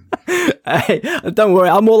 hey, don't worry.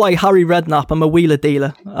 I'm more like Harry Redknapp. I'm a wheeler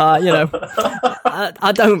dealer. I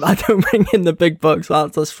don't bring in the big bucks.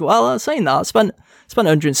 Saying that, I spent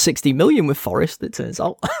 160 million with Forest. It turns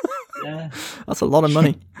out. Yeah, that's a lot of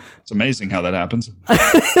money. It's amazing how that happens.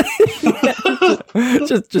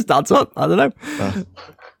 just adds up. I don't know.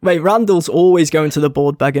 Wait, Randall's always going to the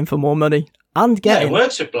board begging for more money. And getting... Yeah, it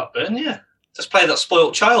works with Blackburn, Just play that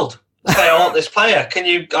spoilt child. Say, I want this player. I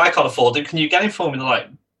can't afford him. Can you get him for me? They're like,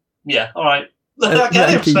 yeah, all right. I get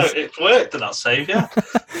him. So it's worked in that save,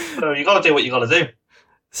 So you got to do what you got to do.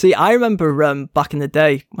 See, I remember back in the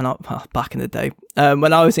day when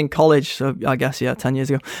I was in college. So I guess 10 years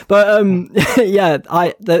ago. But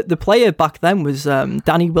the player back then was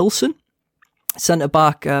Danny Wilson, centre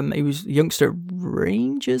back. He was a youngster at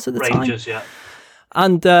Rangers at the time. Rangers, yeah.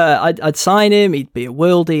 And I'd sign him. He'd be a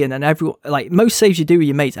worldie, and then everyone, like most saves you do with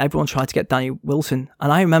your mates, everyone tried to get Danny Wilson.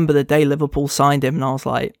 And I remember the day Liverpool signed him, and I was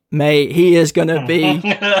like, mate, he's gonna be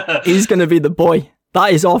the boy.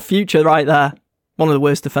 That is our future right there. One of the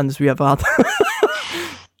worst defenders we ever had.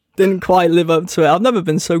 Didn't quite live up to it. I've never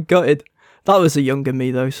been so gutted. That was a younger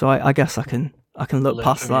me though, so I guess I can look Learn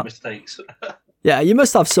past from your that. mistakes. Yeah, you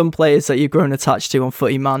must have some players that you've grown attached to on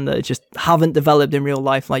Footy Man that just haven't developed in real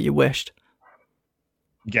life like you wished.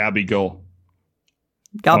 Gabby Goal.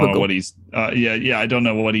 Gabby I don't know Goal. what he's. I don't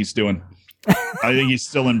know what he's doing. I think he's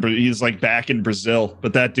still in. He's like back in Brazil,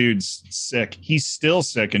 but that dude's sick. He's still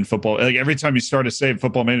sick in football. Like every time you start to say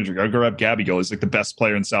Football Manager, go grab Gabby Goal. He's like the best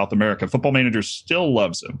player in South America. Football Manager still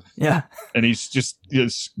loves him. Yeah, and he's just.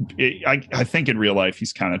 I think in real life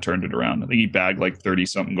he's kind of turned it around. I think he bagged like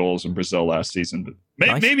 30-something goals in Brazil last season.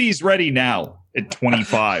 But maybe he's ready now at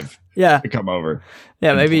 25. Yeah, to come over.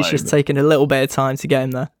 Yeah, maybe he's just taking a little bit of time to get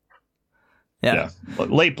him there. Yeah.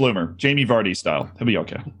 Late bloomer, Jamie Vardy style. He'll be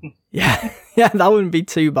okay. Yeah, that wouldn't be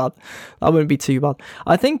too bad.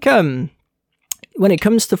 I think when it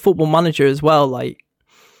comes to Football Manager as well, like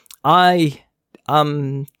I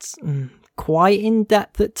am quite in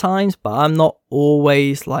depth at times, but I'm not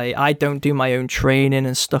always like I don't do my own training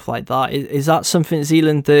and stuff like that. Is that something,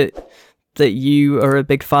 Zealand, that you are a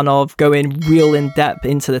big fan of, going real in depth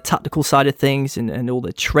into the tactical side of things and all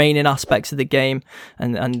the training aspects of the game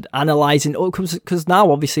and analysing? Because now,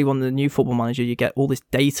 obviously, on the new Football Manager, you get all this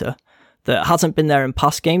data that hasn't been there in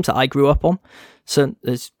past games that I grew up on. So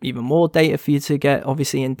there's even more data for you to get,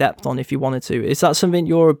 obviously, in depth on if you wanted to. Is that something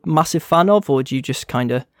you're a massive fan of, or do you just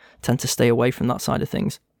kind of tend to stay away from that side of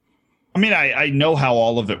things? I mean, I know how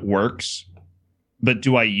all of it works. But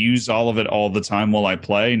do I use all of it all the time while I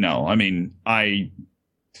play? No. I mean,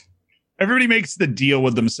 everybody makes the deal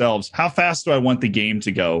with themselves. How fast do I want the game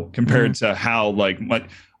to go compared to how,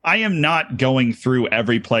 I am not going through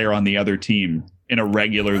every player on the other team in a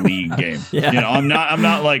regular league game. Yeah. I'm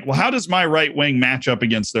not like, well, how does my right wing match up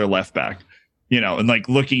against their left back? And like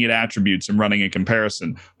looking at attributes and running a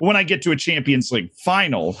comparison. But when I get to a Champions League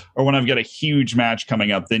final, or when I've got a huge match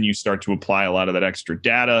coming up, then you start to apply a lot of that extra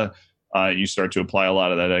data. You start to apply a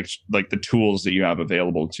lot of that, like the tools that you have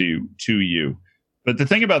available to you. But the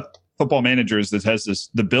thing about Football Manager is that it has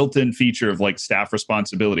the built-in feature of like staff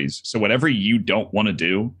responsibilities. So whatever you don't want to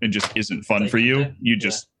do and just isn't fun for you, you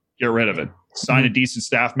just get rid of it. Sign a decent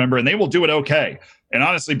staff member and they will do it okay. And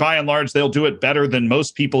honestly, by and large, they'll do it better than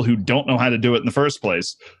most people who don't know how to do it in the first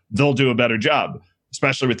place. They'll do a better job,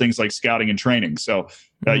 especially with things like scouting and training. So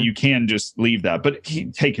you can just leave that, but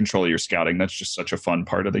take control of your scouting. That's just such a fun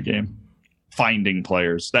part of the game. Finding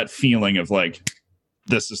players, that feeling of like,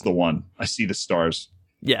 this is the one. I see the stars.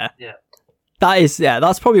 Yeah.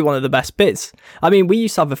 That's probably one of the best bits. I mean, we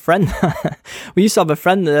used to have a friend,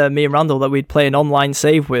 me and Randall, that we'd play an online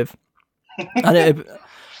save with. And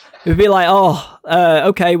it'd be like,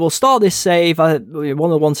 okay, we'll start this save. One of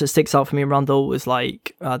the ones that sticks out for me and Randall was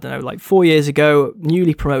like, I don't know, like 4 years ago,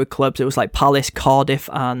 newly promoted clubs. It was like Palace, Cardiff,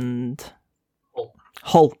 and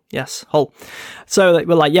Hull. Yes, Hull. So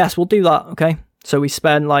we're like, yes, we'll do that. Okay. So we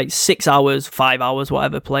spend like 6 hours, 5 hours,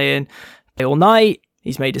 whatever, playing all night.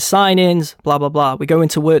 He's made his signings, blah, blah, blah. We go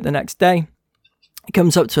into work the next day. He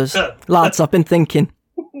comes up to us, lads, I've been thinking,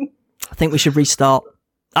 I think we should restart.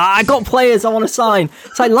 I got players I want to sign.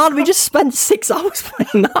 It's like, lad, we just spent 6 hours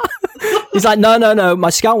playing that. He's like, no, my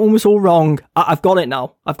scouting was all wrong. I've got it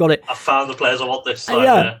now. I've got it. I found the players I want this time.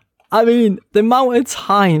 Yeah. I mean, the amount of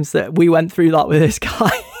times that we went through that with this guy.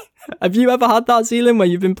 Have you ever had that, Zealand, where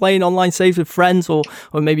you've been playing online saves with friends or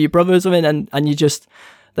maybe your brother or something, and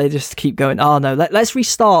they just keep going, oh no, let's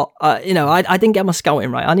restart. I didn't get my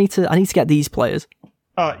scouting right. I need to get these players.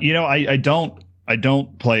 I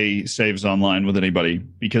don't play saves online with anybody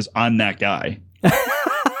because I'm that guy.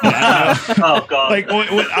 Oh god! Like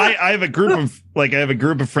I have a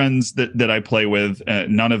group of friends that I play with.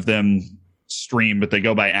 None of them stream, but they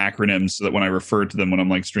go by acronyms so that when I refer to them when I'm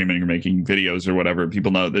like streaming or making videos or whatever,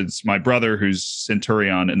 people know that it's my brother who's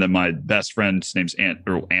Centurion, and then my best friend, his name's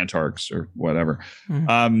Antarx or whatever,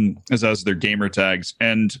 as those are their gamer tags.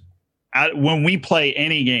 And when we play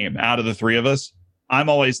any game out of the three of us, I'm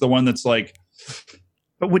always the one that's like,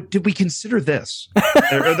 but did we consider this?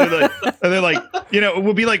 Are they like, it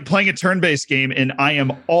would be like playing a turn-based game, and I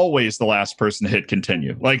am always the last person to hit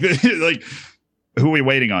continue. Like, who are we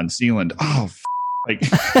waiting on? Zealand. Oh, Like,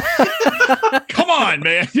 come on,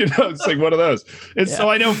 man. It's like one of those. And so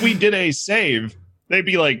I know if we did a save, they'd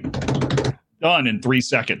be like done in 3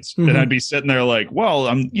 seconds. And I'd be sitting there like, well,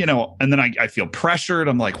 and then I feel pressured.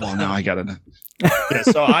 I'm like, well, now I got to. Yeah,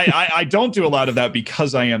 so I don't do a lot of that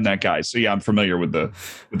because I am that guy. So yeah, I'm familiar with the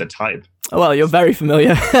type. Well, you're very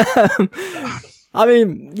familiar. I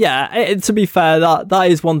mean, yeah, to be fair, that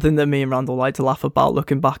is one thing that me and Randall like to laugh about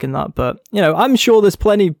looking back in that. But, I'm sure there's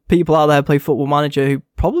plenty of people out there who play Football Manager who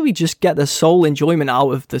probably just get the sole enjoyment out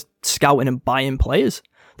of the scouting and buying players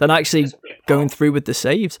than actually going through with the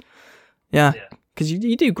saves. Yeah, because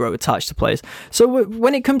you do grow attached to players. So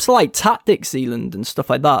when it comes to like tactics, Zealand, and stuff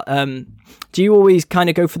like that, do you always kind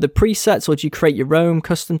of go for the presets or do you create your own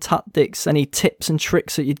custom tactics? Any tips and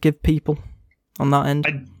tricks that you'd give people on that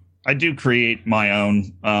end? I do create my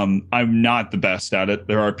own. I'm not the best at it.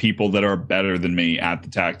 There are people that are better than me at the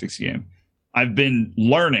tactics game. I've been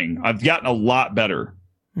learning. I've gotten a lot better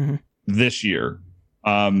this year.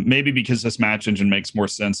 Maybe because this match engine makes more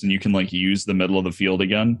sense and you can like use the middle of the field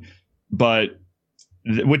again. But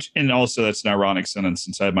and also that's an ironic sentence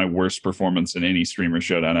since I had my worst performance in any streamer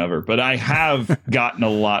showdown ever. But I have gotten a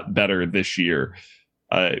lot better this year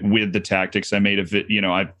with the tactics. I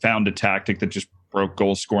found a tactic that just broke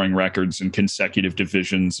goal scoring records in consecutive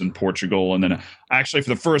divisions in Portugal. And then actually for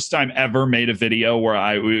the first time ever made a video where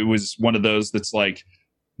it was one of those that's like,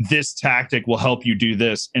 this tactic will help you do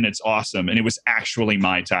this. And it's awesome. And it was actually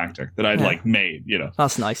my tactic that I'd made,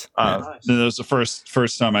 That's nice. That was the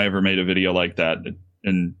first time I ever made a video like that.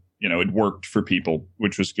 And, it worked for people,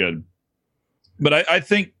 which was good. But I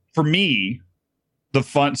think for me,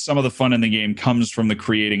 some of the fun in the game comes from the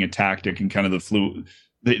creating a tactic and kind of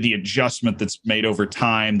the adjustment that's made over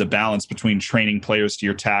time, the balance between training players to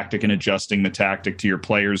your tactic and adjusting the tactic to your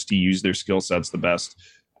players to use their skill sets the best.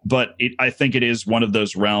 But I think it is one of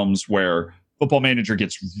those realms where Football Manager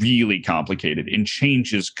gets really complicated and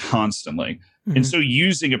changes constantly. And so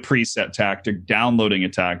using a preset tactic, downloading a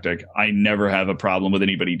tactic, I never have a problem with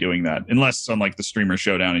anybody doing that. Unless it's on like the Streamer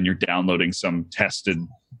Showdown and you're downloading some tested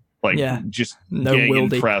just no gag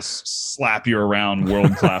and wildy. press, slap you around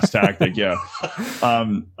world-class tactic. Yeah.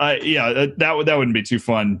 That wouldn't be too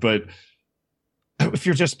fun. But if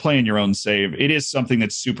you're just playing your own save, it is something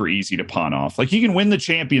that's super easy to pawn off. Like you can win the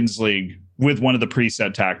Champions League with one of the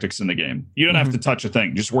preset tactics in the game. You don't have to touch a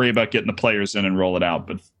thing. Just worry about getting the players in and roll it out.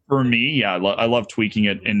 But for me, I love tweaking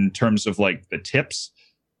it in terms of like the tips.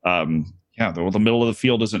 The middle of the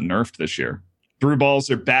field isn't nerfed this year. Through balls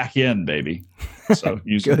are back in, baby. So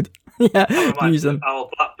use Good. Use them. Our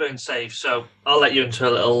Blackburn save. So I'll let you into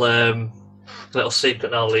a little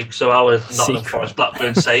secret now, Luke. So our Nottingham Forest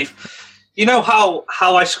Blackburn save. You know how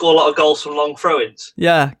I score a lot of goals from long throw-ins?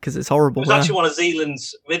 Yeah, because it's horrible. It was actually one of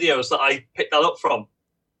Zealand's videos that I picked that up from.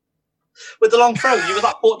 With the long throw, you were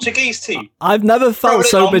that Portuguese team. I've never felt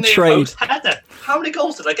so betrayed. How many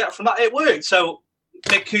goals did I get from that? It worked. So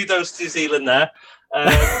big kudos to Zealand there.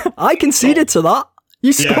 I conceded to that.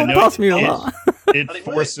 You scored past me on that.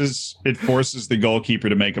 It forces the goalkeeper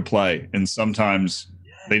to make a play, and sometimes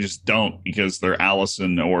they just don't because they're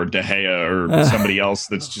Allison or De Gea or somebody else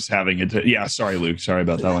that's just having it. Yeah, sorry, Luke. Sorry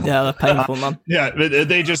about that one. Yeah, they're painful, man.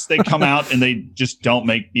 They come out and they just don't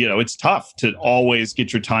make. It's tough to always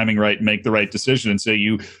get your timing right and make the right decision. And so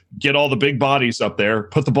you get all the big bodies up there,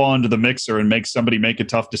 put the ball into the mixer, and make somebody make a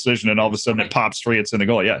tough decision, and all of a sudden it pops free. It's in the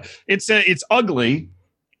goal. Yeah, it's ugly,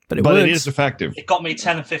 but it is effective. It got me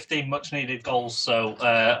 10 and 15 much needed goals. So.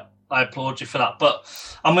 I applaud you for that. But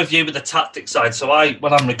I'm with you with the tactic side. So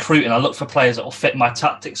when I'm recruiting, I look for players that will fit my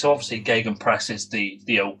tactic. So obviously Gegenpress is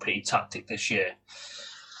the OP tactic this year.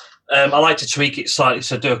 I like to tweak it slightly,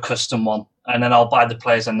 so do a custom one. And then I'll buy the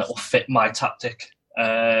players and that will fit my tactic.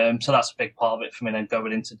 So that's a big part of it for me, then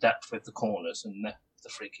going into depth with the corners and the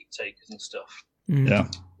free kick takers and stuff. Yeah.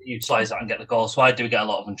 Utilise that and get the goal. So I do get a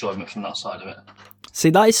lot of enjoyment from that side of it. See,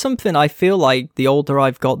 that is something I feel like the older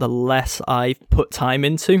I've got, the less I've put time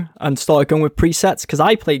into and started going with presets, because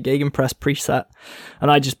I play Gegenpress preset and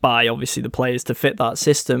I just buy, obviously, the players to fit that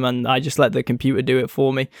system and I just let the computer do it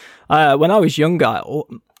for me. When I was younger,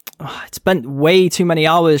 I spent way too many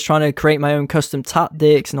hours trying to create my own custom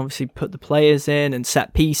tactics and obviously put the players in and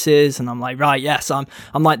set pieces. And I'm like, right, yes, I'm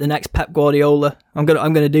like the next Pep Guardiola. I'm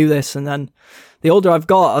gonna do this. And then the older I've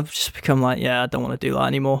got, I've just become like, yeah, I don't want to do that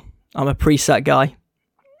anymore. I'm a preset guy.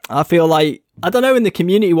 I feel like, I don't know in the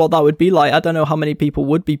community what that would be like. I don't know how many people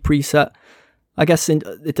would be preset. I guess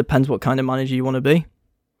it depends what kind of manager you want to be.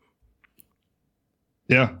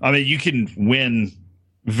 Yeah, I mean, you can win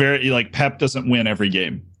Pep doesn't win every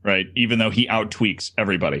game. right? Even though he out-tweaks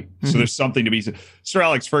everybody. So there's something to be... Sir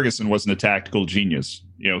Alex Ferguson wasn't a tactical genius.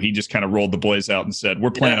 He just kind of rolled the boys out and said,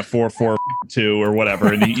 we're playing a 4-4-2 or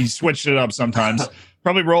whatever. And he switched it up sometimes.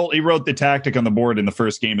 He wrote the tactic on the board in the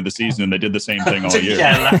first game of the season, and they did the same thing all year.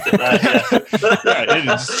 Left it there,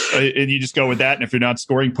 and you just go with that. And if you're not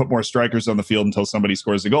scoring, put more strikers on the field until somebody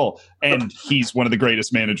scores a goal. And he's one of the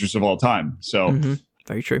greatest managers of all time. So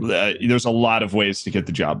very true. There's a lot of ways to get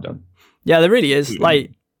the job done. Yeah, there really is.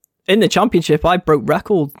 Like in the championship, I broke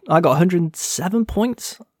record. I got 107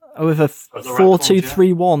 points with a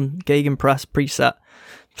 4-2-3-1 gegenpress preset.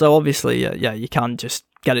 So obviously, you can just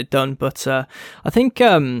get it done. But I think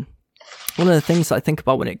one of the things I think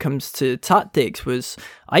about when it comes to tactics was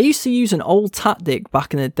I used to use an old tactic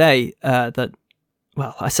back in the day that,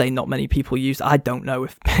 well, I say not many people used. I don't know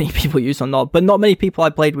if many people used or not, but not many people I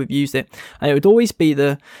played with used it. And it would always be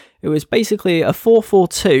it was basically a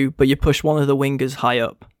 4-4-2, but you push one of the wingers high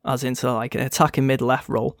up, as into like an attacking mid-left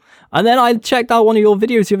role. And then I checked out one of your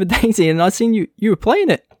videos the other day, Daisy, and I seen you were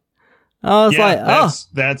playing it. I was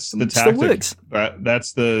that's the tactic. Works.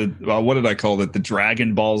 That's the what did I call it? The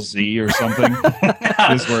Dragon Ball Z or something?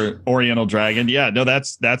 Is where Oriental Dragon. Yeah, no,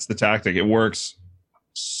 that's the tactic. It works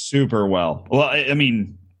super well. Well, I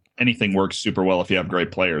mean, anything works super well if you have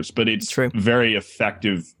great players, but it's very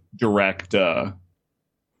effective, direct.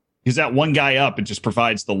 Because that one guy up, it just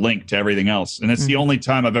provides the link to everything else, and it's the only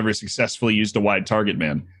time I've ever successfully used a wide target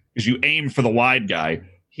man. Because you aim for the wide guy.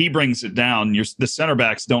 He brings it down. The center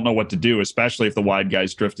backs don't know what to do, especially if the wide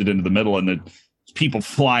guy's drifted into the middle and the people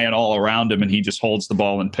flying all around him, and he just holds the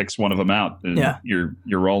ball and picks one of them out. And you're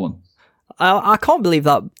rolling. I can't believe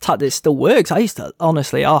that tactic still works. I used to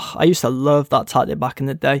love that tactic back in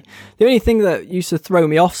the day. The only thing that used to throw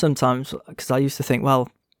me off sometimes, because I used to think, well,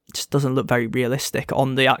 it just doesn't look very realistic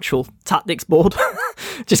on the actual tactics board.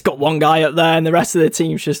 Just got one guy up there and the rest of the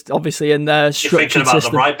team's just obviously in their structured You're thinking about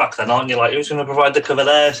system. the right back then, aren't you? Like, who's going to provide the cover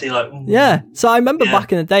there? So you're like, Yeah. So I remember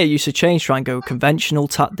back in the day, it used to try and go conventional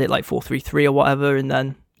tactic, like 4-3-3 or whatever, and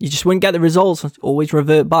then you just wouldn't get the results. Always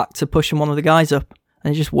revert back to pushing one of the guys up,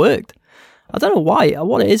 and it just worked. I don't know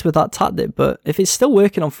what it is with that tactic, but if it's still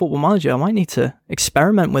working on Football Manager, I might need to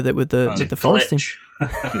experiment with it with the Forest team.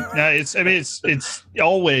 Yeah, it's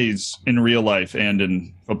always in real life and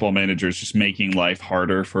in Football Manager, it's just making life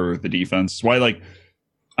harder for the defense. Why,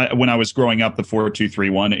 when I was growing up, the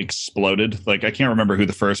 4-2-3-1 exploded. Like, I can't remember who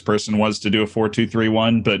the first person was to do a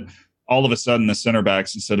 4-2-3-1, but all of a sudden the center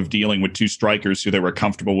backs, instead of dealing with two strikers who they were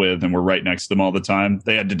comfortable with and were right next to them all the time,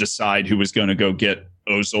 they had to decide who was going to go get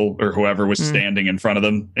Ozil or whoever was standing in front of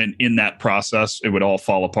them. And in that process, it would all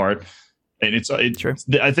fall apart. And it's true.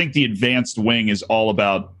 I think the advanced wing is all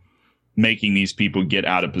about making these people get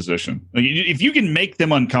out of position. Like, if you can make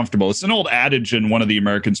them uncomfortable, it's an old adage in one of the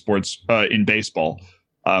American sports in baseball,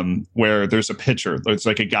 where there's a pitcher, it's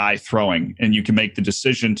like a guy throwing, and you can make the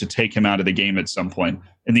decision to take him out of the game at some point.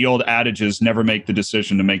 And the old adage is never make the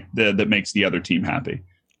decision to make that makes the other team happy.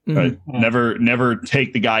 Right? Never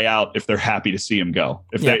take the guy out if they're happy to see him go.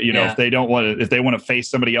 If they want to face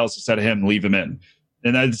somebody else instead of him, leave him in.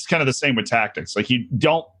 And that's kind of the same with tactics. Like, you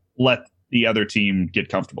don't let the other team get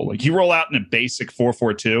comfortable. Like, you roll out in a basic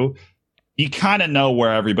 4-4-2, you kind of know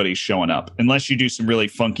where everybody's showing up, unless you do some really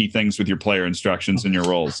funky things with your player instructions and your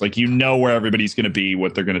roles. Like, you know where everybody's going to be,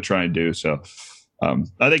 what they're going to try and do. So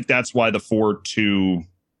I think that's why the 4-2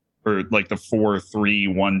 or like the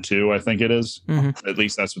 4-3-1-2, I think it is. At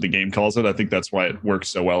least that's what the game calls it. I think that's why it works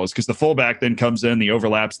so well, is because the fullback then comes in, the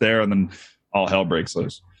overlap's there, and then all hell breaks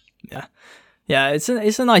loose. Yeah, it's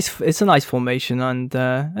a nice formation, and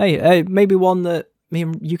hey, maybe one that me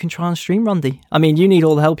and you can try and stream, Randy. I mean, you need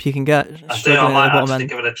all the help you can get. I might actually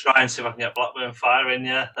give it a try and see if I can get Blackburn firing.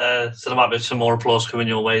 So there might be some more applause coming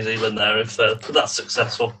your way, Zealand, there if that's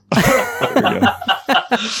successful.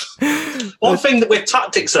 One thing that with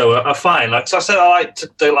tactics though are fine. Like, so I said,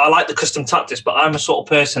 I like the custom tactics, but I'm a sort of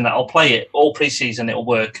person that I'll play it all pre-season. It'll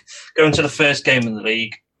work. Go into the first game in the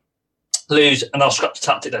league, lose, and I'll scrap the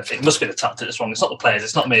tactic. Then think it must be the tactic that's wrong. It's not the players.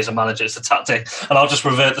 It's not me as a manager. It's the tactic, and I'll just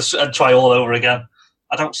revert this and try all over again.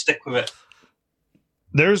 I don't stick with it.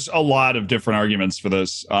 There's a lot of different arguments for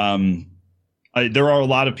this. There are a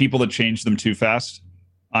lot of people that change them too fast.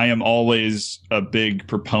 I am always a big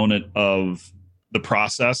proponent of the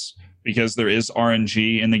process, because there is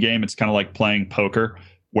RNG in the game. It's kind of like playing poker,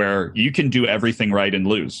 where you can do everything right and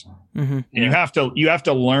lose. And you have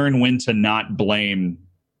to learn when to not blame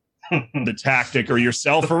the tactic or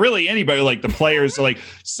yourself or really anybody. Like the players, like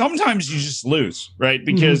sometimes you just lose, right?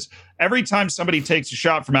 Because every time somebody takes a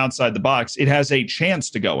shot from outside the box, it has a chance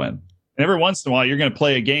to go in. And every once in a while, you're going to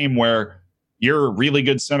play a game where you're a really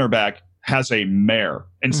good center back has a mare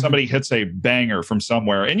and somebody hits a banger from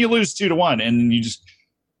somewhere and you lose 2-1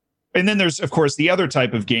 and then there's, of course, the other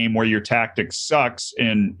type of game where your tactic sucks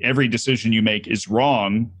and every decision you make is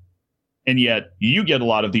wrong. And yet you get a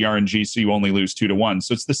lot of the RNG, so you only lose 2-1.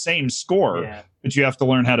 So it's the same score, but you have to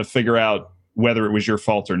learn how to figure out whether it was your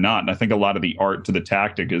fault or not. And I think a lot of the art to the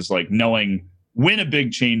tactic is like knowing when a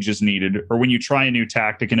big change is needed, or when you try a new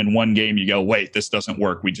tactic and in one game you go, wait, this doesn't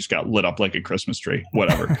work. We just got lit up like a Christmas tree,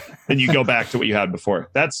 whatever. Then you go back to what you had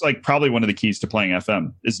before. That's like probably one of the keys to playing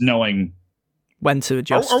FM is knowing when to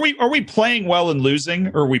adjust. Are we playing well and losing,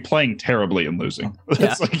 or are we playing terribly and losing?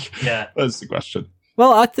 That's that's the question.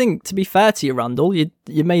 Well, I think, to be fair to you, Randall, you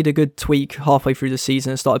made a good tweak halfway through the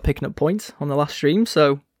season and started picking up points on the last stream,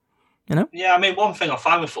 so, you know. Yeah, I mean, one thing I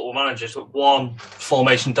find with Football Manager is that one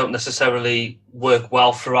formation don't necessarily work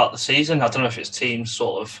well throughout the season. I don't know if it's teams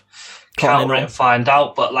sort of counter it and find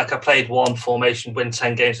out, but like I played one formation, win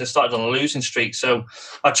 10 games, and started on a losing streak, so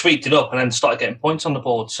I tweaked it up and then started getting points on the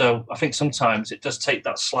board. So I think sometimes it does take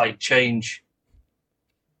that slight change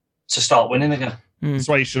to start winning again. That's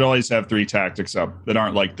why you should always have 3 tactics up that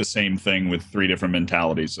aren't like the same thing with 3 different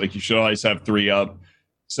mentalities. Like you should always have 3 up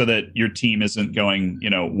so that your team isn't going,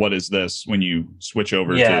 you know, what is this when you switch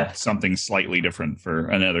over to something slightly different for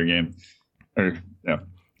another game.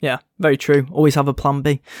 Yeah, very true. Always have a plan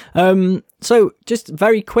B. So just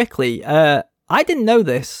very quickly, I didn't know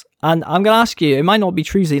this, and I'm going to ask you, it might not be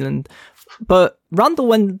true, Zealand, but Randall,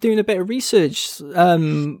 when doing a bit of research,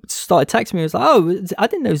 started texting me. He was like, "Oh, I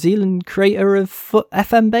didn't know Zealand, creator of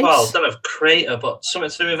FM Base." Well, I don't know if creator, but something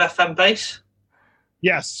to do with FM Base.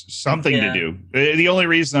 Yes, something to do. The only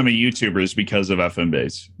reason I'm a YouTuber is because of FM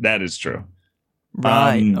Base. That is true.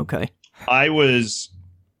 Right. Okay. I was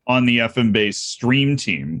on the FM Base stream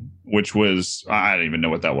team, which was, I don't even know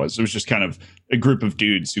what that was. It was just kind of a group of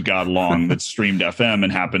dudes who got along that streamed FM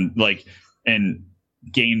and happened and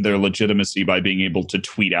gained their legitimacy by being able to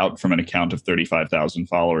tweet out from an account of 35,000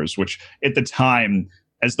 followers, which at the time,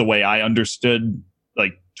 as the way I understood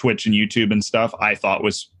like Twitch and YouTube and stuff, I thought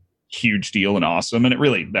was huge deal and awesome. And it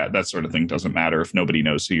really, that sort of thing doesn't matter if nobody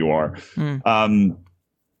knows who you are.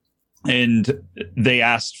 And they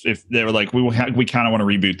asked if they were like, we kind of want to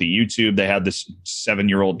reboot the YouTube. They had this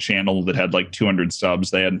 7-year-old channel that had like 200 subs.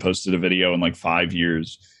 They hadn't posted a video in like 5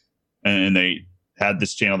 years. And they had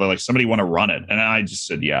this channel. They're like, somebody want to run it? And I just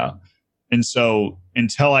said, yeah. And so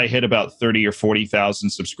until I hit about 30 or 40,000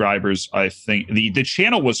 subscribers, I think the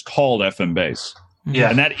channel was called FM Base. Yeah.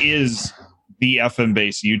 And that is the FM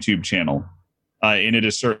Base YouTube channel. And at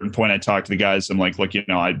a certain point, I talked to the guys. I'm like, look, you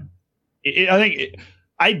know, I think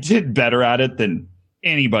I did better at it than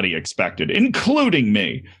anybody expected, including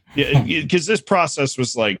me. Because this process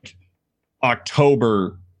was like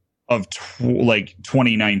October of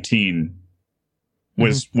 2019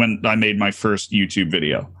 was when I made my first YouTube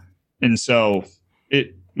video. And so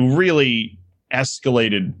it really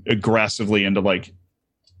escalated aggressively into like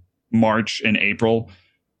March and April,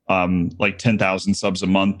 like 10,000 subs a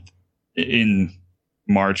month in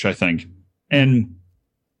March, I think. And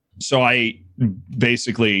so I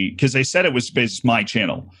basically, because they said it was basically my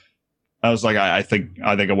channel, I was like, I think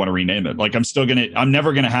I want to rename it. Like I'm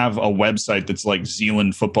never gonna have a website that's like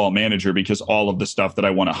Zealand Football Manager, because all of the stuff that I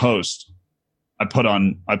want to host, I put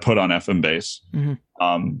on FM Base.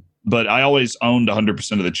 But I always owned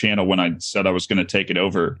 100% of the channel when I said I was going to take it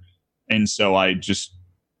over. And so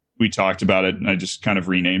we talked about it and I just kind of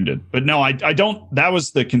renamed it. But no, I don't. That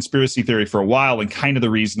was the conspiracy theory for a while. And kind of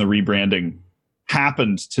the reason the rebranding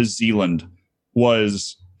happened to Zealand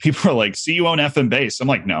was people are like, see, you own FM Base. I'm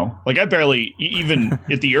like, no, like I barely, even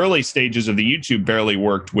at the early stages of the YouTube, barely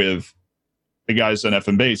worked with the guys on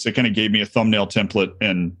FM Base. It kind of gave me a thumbnail template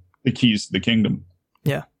and the keys to the kingdom.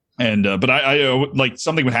 Yeah. And but I like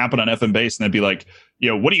something would happen on FM Base and they'd be like,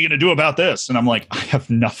 what are you going to do about this? And I'm like, I have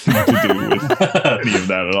nothing to do with any of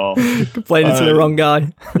that at all. Complaining to the wrong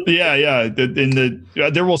guy. Yeah.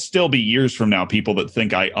 There will still be years from now people that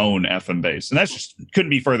think I own FM Base, and that's just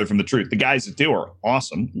couldn't be further from the truth. The guys that do are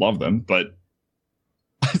awesome, love them, but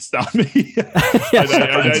it's not me.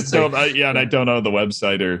 I don't own the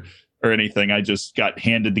website or anything. I just got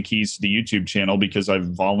handed the keys to the YouTube channel because I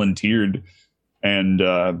volunteered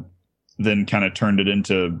and then kind of turned it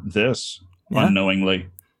into this unknowingly.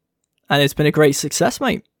 And it's been a great success,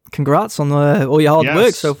 mate. Congrats on all your hard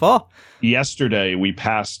work so far. Yesterday, we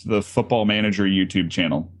passed the Football Manager YouTube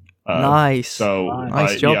channel. Nice. So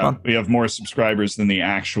nice job, man. We have more subscribers than the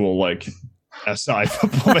actual like SI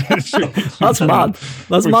Football Manager. That's mad.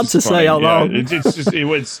 That's mad to say out loud. It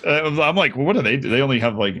was. I'm like, well, what are they? They only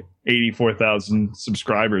have like 84,000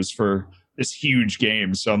 subscribers for. this huge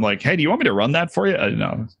game. So I'm like, hey, do you want me to run that for you?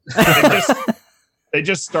 No. They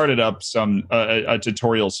just started up a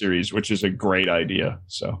tutorial series, which is a great idea.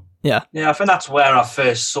 So yeah, I think that's where I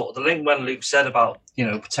first saw the link when Luke said about,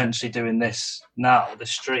 potentially doing this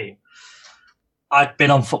stream. I'd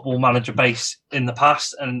been on Football Manager base in the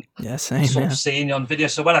past and sort of seeing you on video.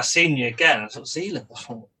 So when I seen you again, I thought, Zealand,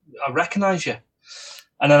 I recognise you.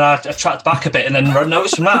 And then I tracked back a bit and then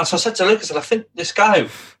noticed from that. And so I said to Luke, I think this guy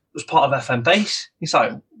was part of FM base. He's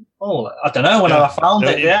like, oh, I don't know when I found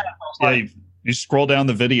it. Yeah. You scroll down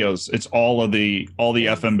the videos, it's all the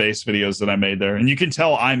FM base videos that I made there. And you can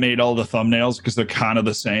tell I made all the thumbnails because they're kind of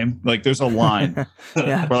the same. Like there's a line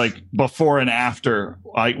where like before and after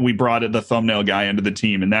we brought the thumbnail guy into the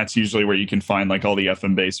team. And that's usually where you can find like all the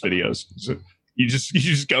FM base videos. So you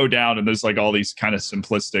just go down and there's like all these kind of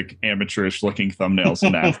simplistic amateurish looking thumbnails.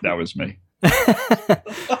 And that was me.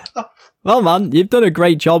 Well, man, you've done a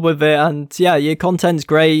great job with it, and yeah, your content's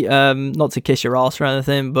great. Not to kiss your ass or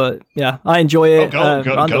anything, but yeah, I enjoy it.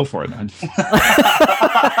 Go for it, man.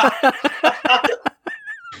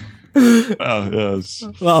 Oh, yes.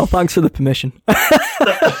 Well, thanks for the permission.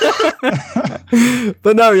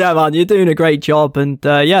 But no, yeah, man, you're doing a great job, and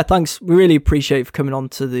yeah, thanks. We really appreciate you for coming on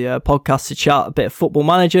to the podcast to chat a bit of Football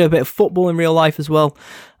Manager, a bit of football in real life as well.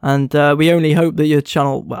 And we only hope that your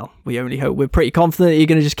channel, we're pretty confident that you're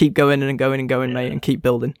going to just keep going and going and going, mate, and keep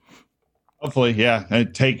building. Hopefully, yeah.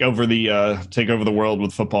 Take over the world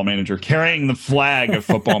with Football Manager, carrying the flag of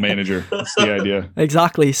Football Manager. That's the idea.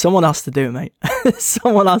 Exactly. Someone has to do it, mate.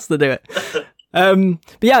 Someone has to do it. But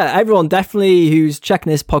yeah, everyone definitely who's checking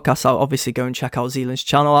this podcast out, obviously go and check out Zealand's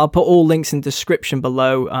channel. I'll put all links in the description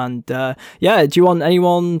below. And yeah, do you want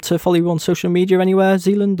anyone to follow you on social media anywhere,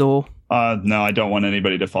 Zealand, or? No, I don't want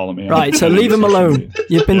anybody to follow me. Right, so leave him alone.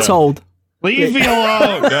 You've been told. Leave me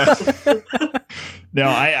alone. No,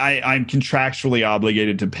 I'm contractually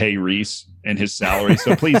obligated to pay Reese and his salary,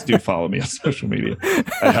 so please do follow me on social media.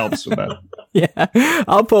 That helps with that. Yeah,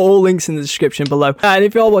 I'll put all links in the description below. And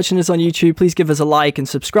if you're watching this on YouTube, please give us a like and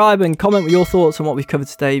subscribe and comment with your thoughts on what we've covered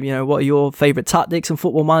today. What are your favourite tactics in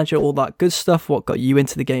Football Manager, all that good stuff, what got you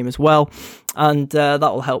into the game as well. And that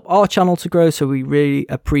will help our channel to grow, so we really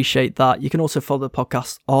appreciate that. You can also follow the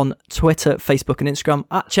podcast on Twitter, Facebook and Instagram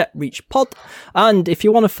at CheckReachPod. And if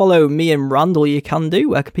you want to follow me and Randall, you can do.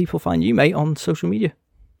 Where can people find you, mate, on social media?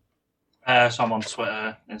 So I'm on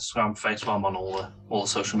Twitter, Instagram, Facebook. I'm on all the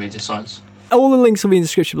social media sites. All the links will be in the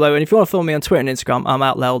description below. And if you want to follow me on Twitter and Instagram, I'm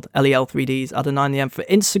OutLoud, LEL3Ds, add a 9am for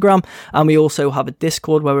Instagram. And we also have a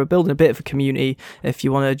Discord where we're building a bit of a community. If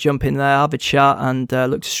you want to jump in there, have a chat and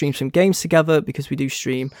look to stream some games together, because we do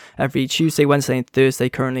stream every Tuesday, Wednesday and Thursday,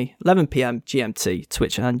 currently 11pm GMT,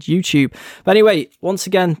 Twitch and YouTube. But anyway, once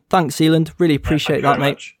again, thanks, Zealand. Really appreciate that,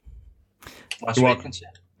 mate. Nice speaking to you.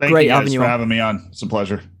 Thank you guys for having me on. It's a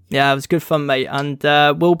pleasure. Yeah, it was good fun, mate. And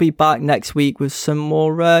we'll be back next week with some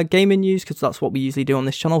more gaming news, because that's what we usually do on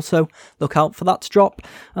this channel. So look out for that to drop.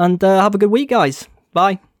 And have a good week, guys.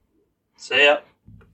 Bye. See ya.